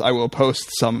list. I will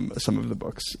post some of the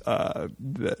books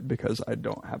because I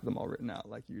don't have them all written out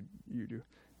like you do.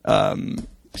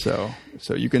 So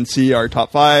you can see our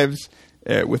top fives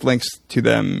with links to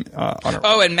them on our.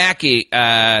 Oh, and Mackie,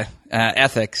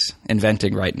 ethics,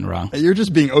 inventing right and wrong. You're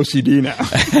just being OCD now.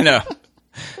 I know.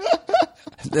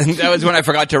 That was when I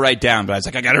forgot to write down, but I was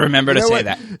like, I got to remember to say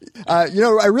that. I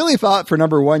really thought for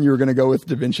number one you were going to go with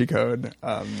Da Vinci Code.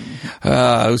 It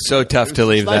was so tough to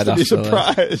leave nice that to be off the list.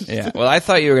 surprised. Yeah. Well, I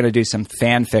thought you were going to do some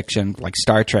fan fiction, like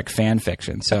Star Trek fan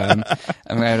fiction. So I'm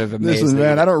kind of amazed. Listen,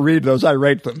 man, I don't read those. I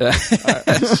rate them.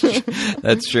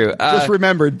 That's true. Just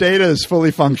remember, data is fully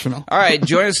functional. All right,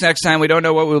 join us next time. We don't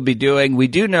know what we'll be doing. We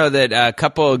do know that a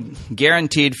couple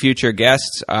guaranteed future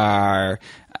guests are.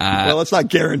 Well, let's not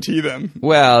guarantee them.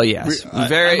 Well, yes.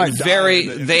 I might die.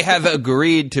 They have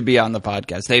agreed to be on the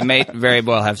podcast. They may very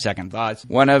well have second thoughts.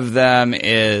 One of them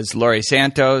is Laurie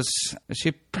Santos. Is she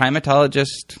a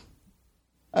primatologist?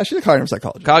 She's a cognitive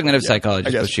psychologist. Cognitive psychologist,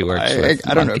 I guess. but she works with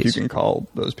I don't know if you monkeys. can call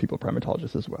those people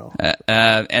primatologists as well.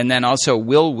 And then also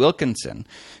Will Wilkinson,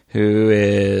 who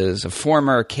is a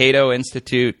former Cato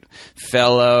Institute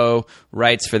fellow,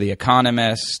 writes for The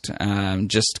Economist,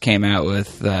 just came out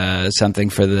with something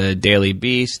for the Daily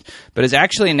Beast, but is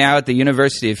actually now at the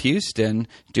University of Houston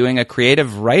doing a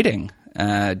creative writing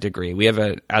degree. We have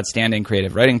an outstanding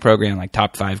creative writing program, like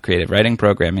top 5 creative writing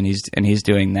program, and he's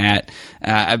doing that.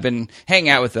 I've been hanging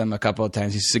out with him a couple of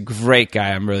times. He's a great guy.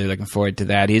 I'm really looking forward to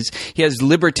that. He has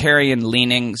libertarian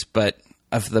leanings, but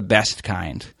of the best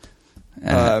kind.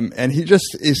 And he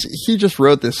just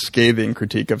wrote this scathing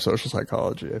critique of social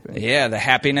psychology, I think. Yeah, the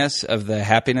happiness of the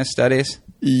happiness studies.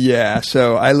 Yeah,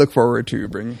 so I look forward to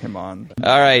bringing him on.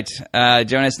 All right,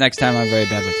 join us next time on Very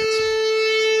Bad Wizards.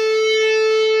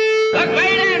 The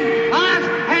Great Oz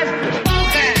has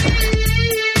spoken.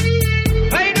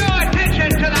 Pay no attention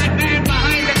to that man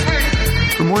behind the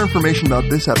curtain. For more information about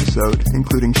this episode,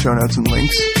 including show notes and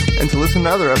links, and to listen to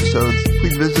other episodes,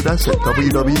 please visit us at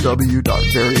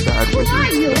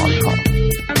www.verybadwizards.com.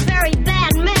 A very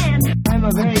bad man. I'm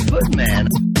a very good man.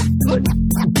 Good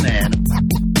man.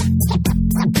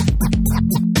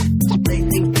 They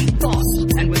think deep thoughts,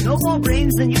 and with no more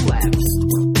brains than you have.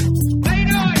 Pay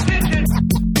no attention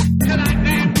to that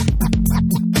man.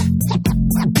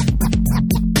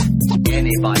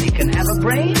 Anybody can have a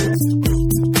brain.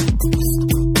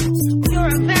 You're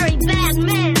a very bad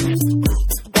man.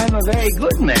 I'm a very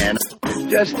good man.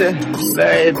 Just a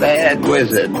very bad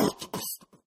wizard.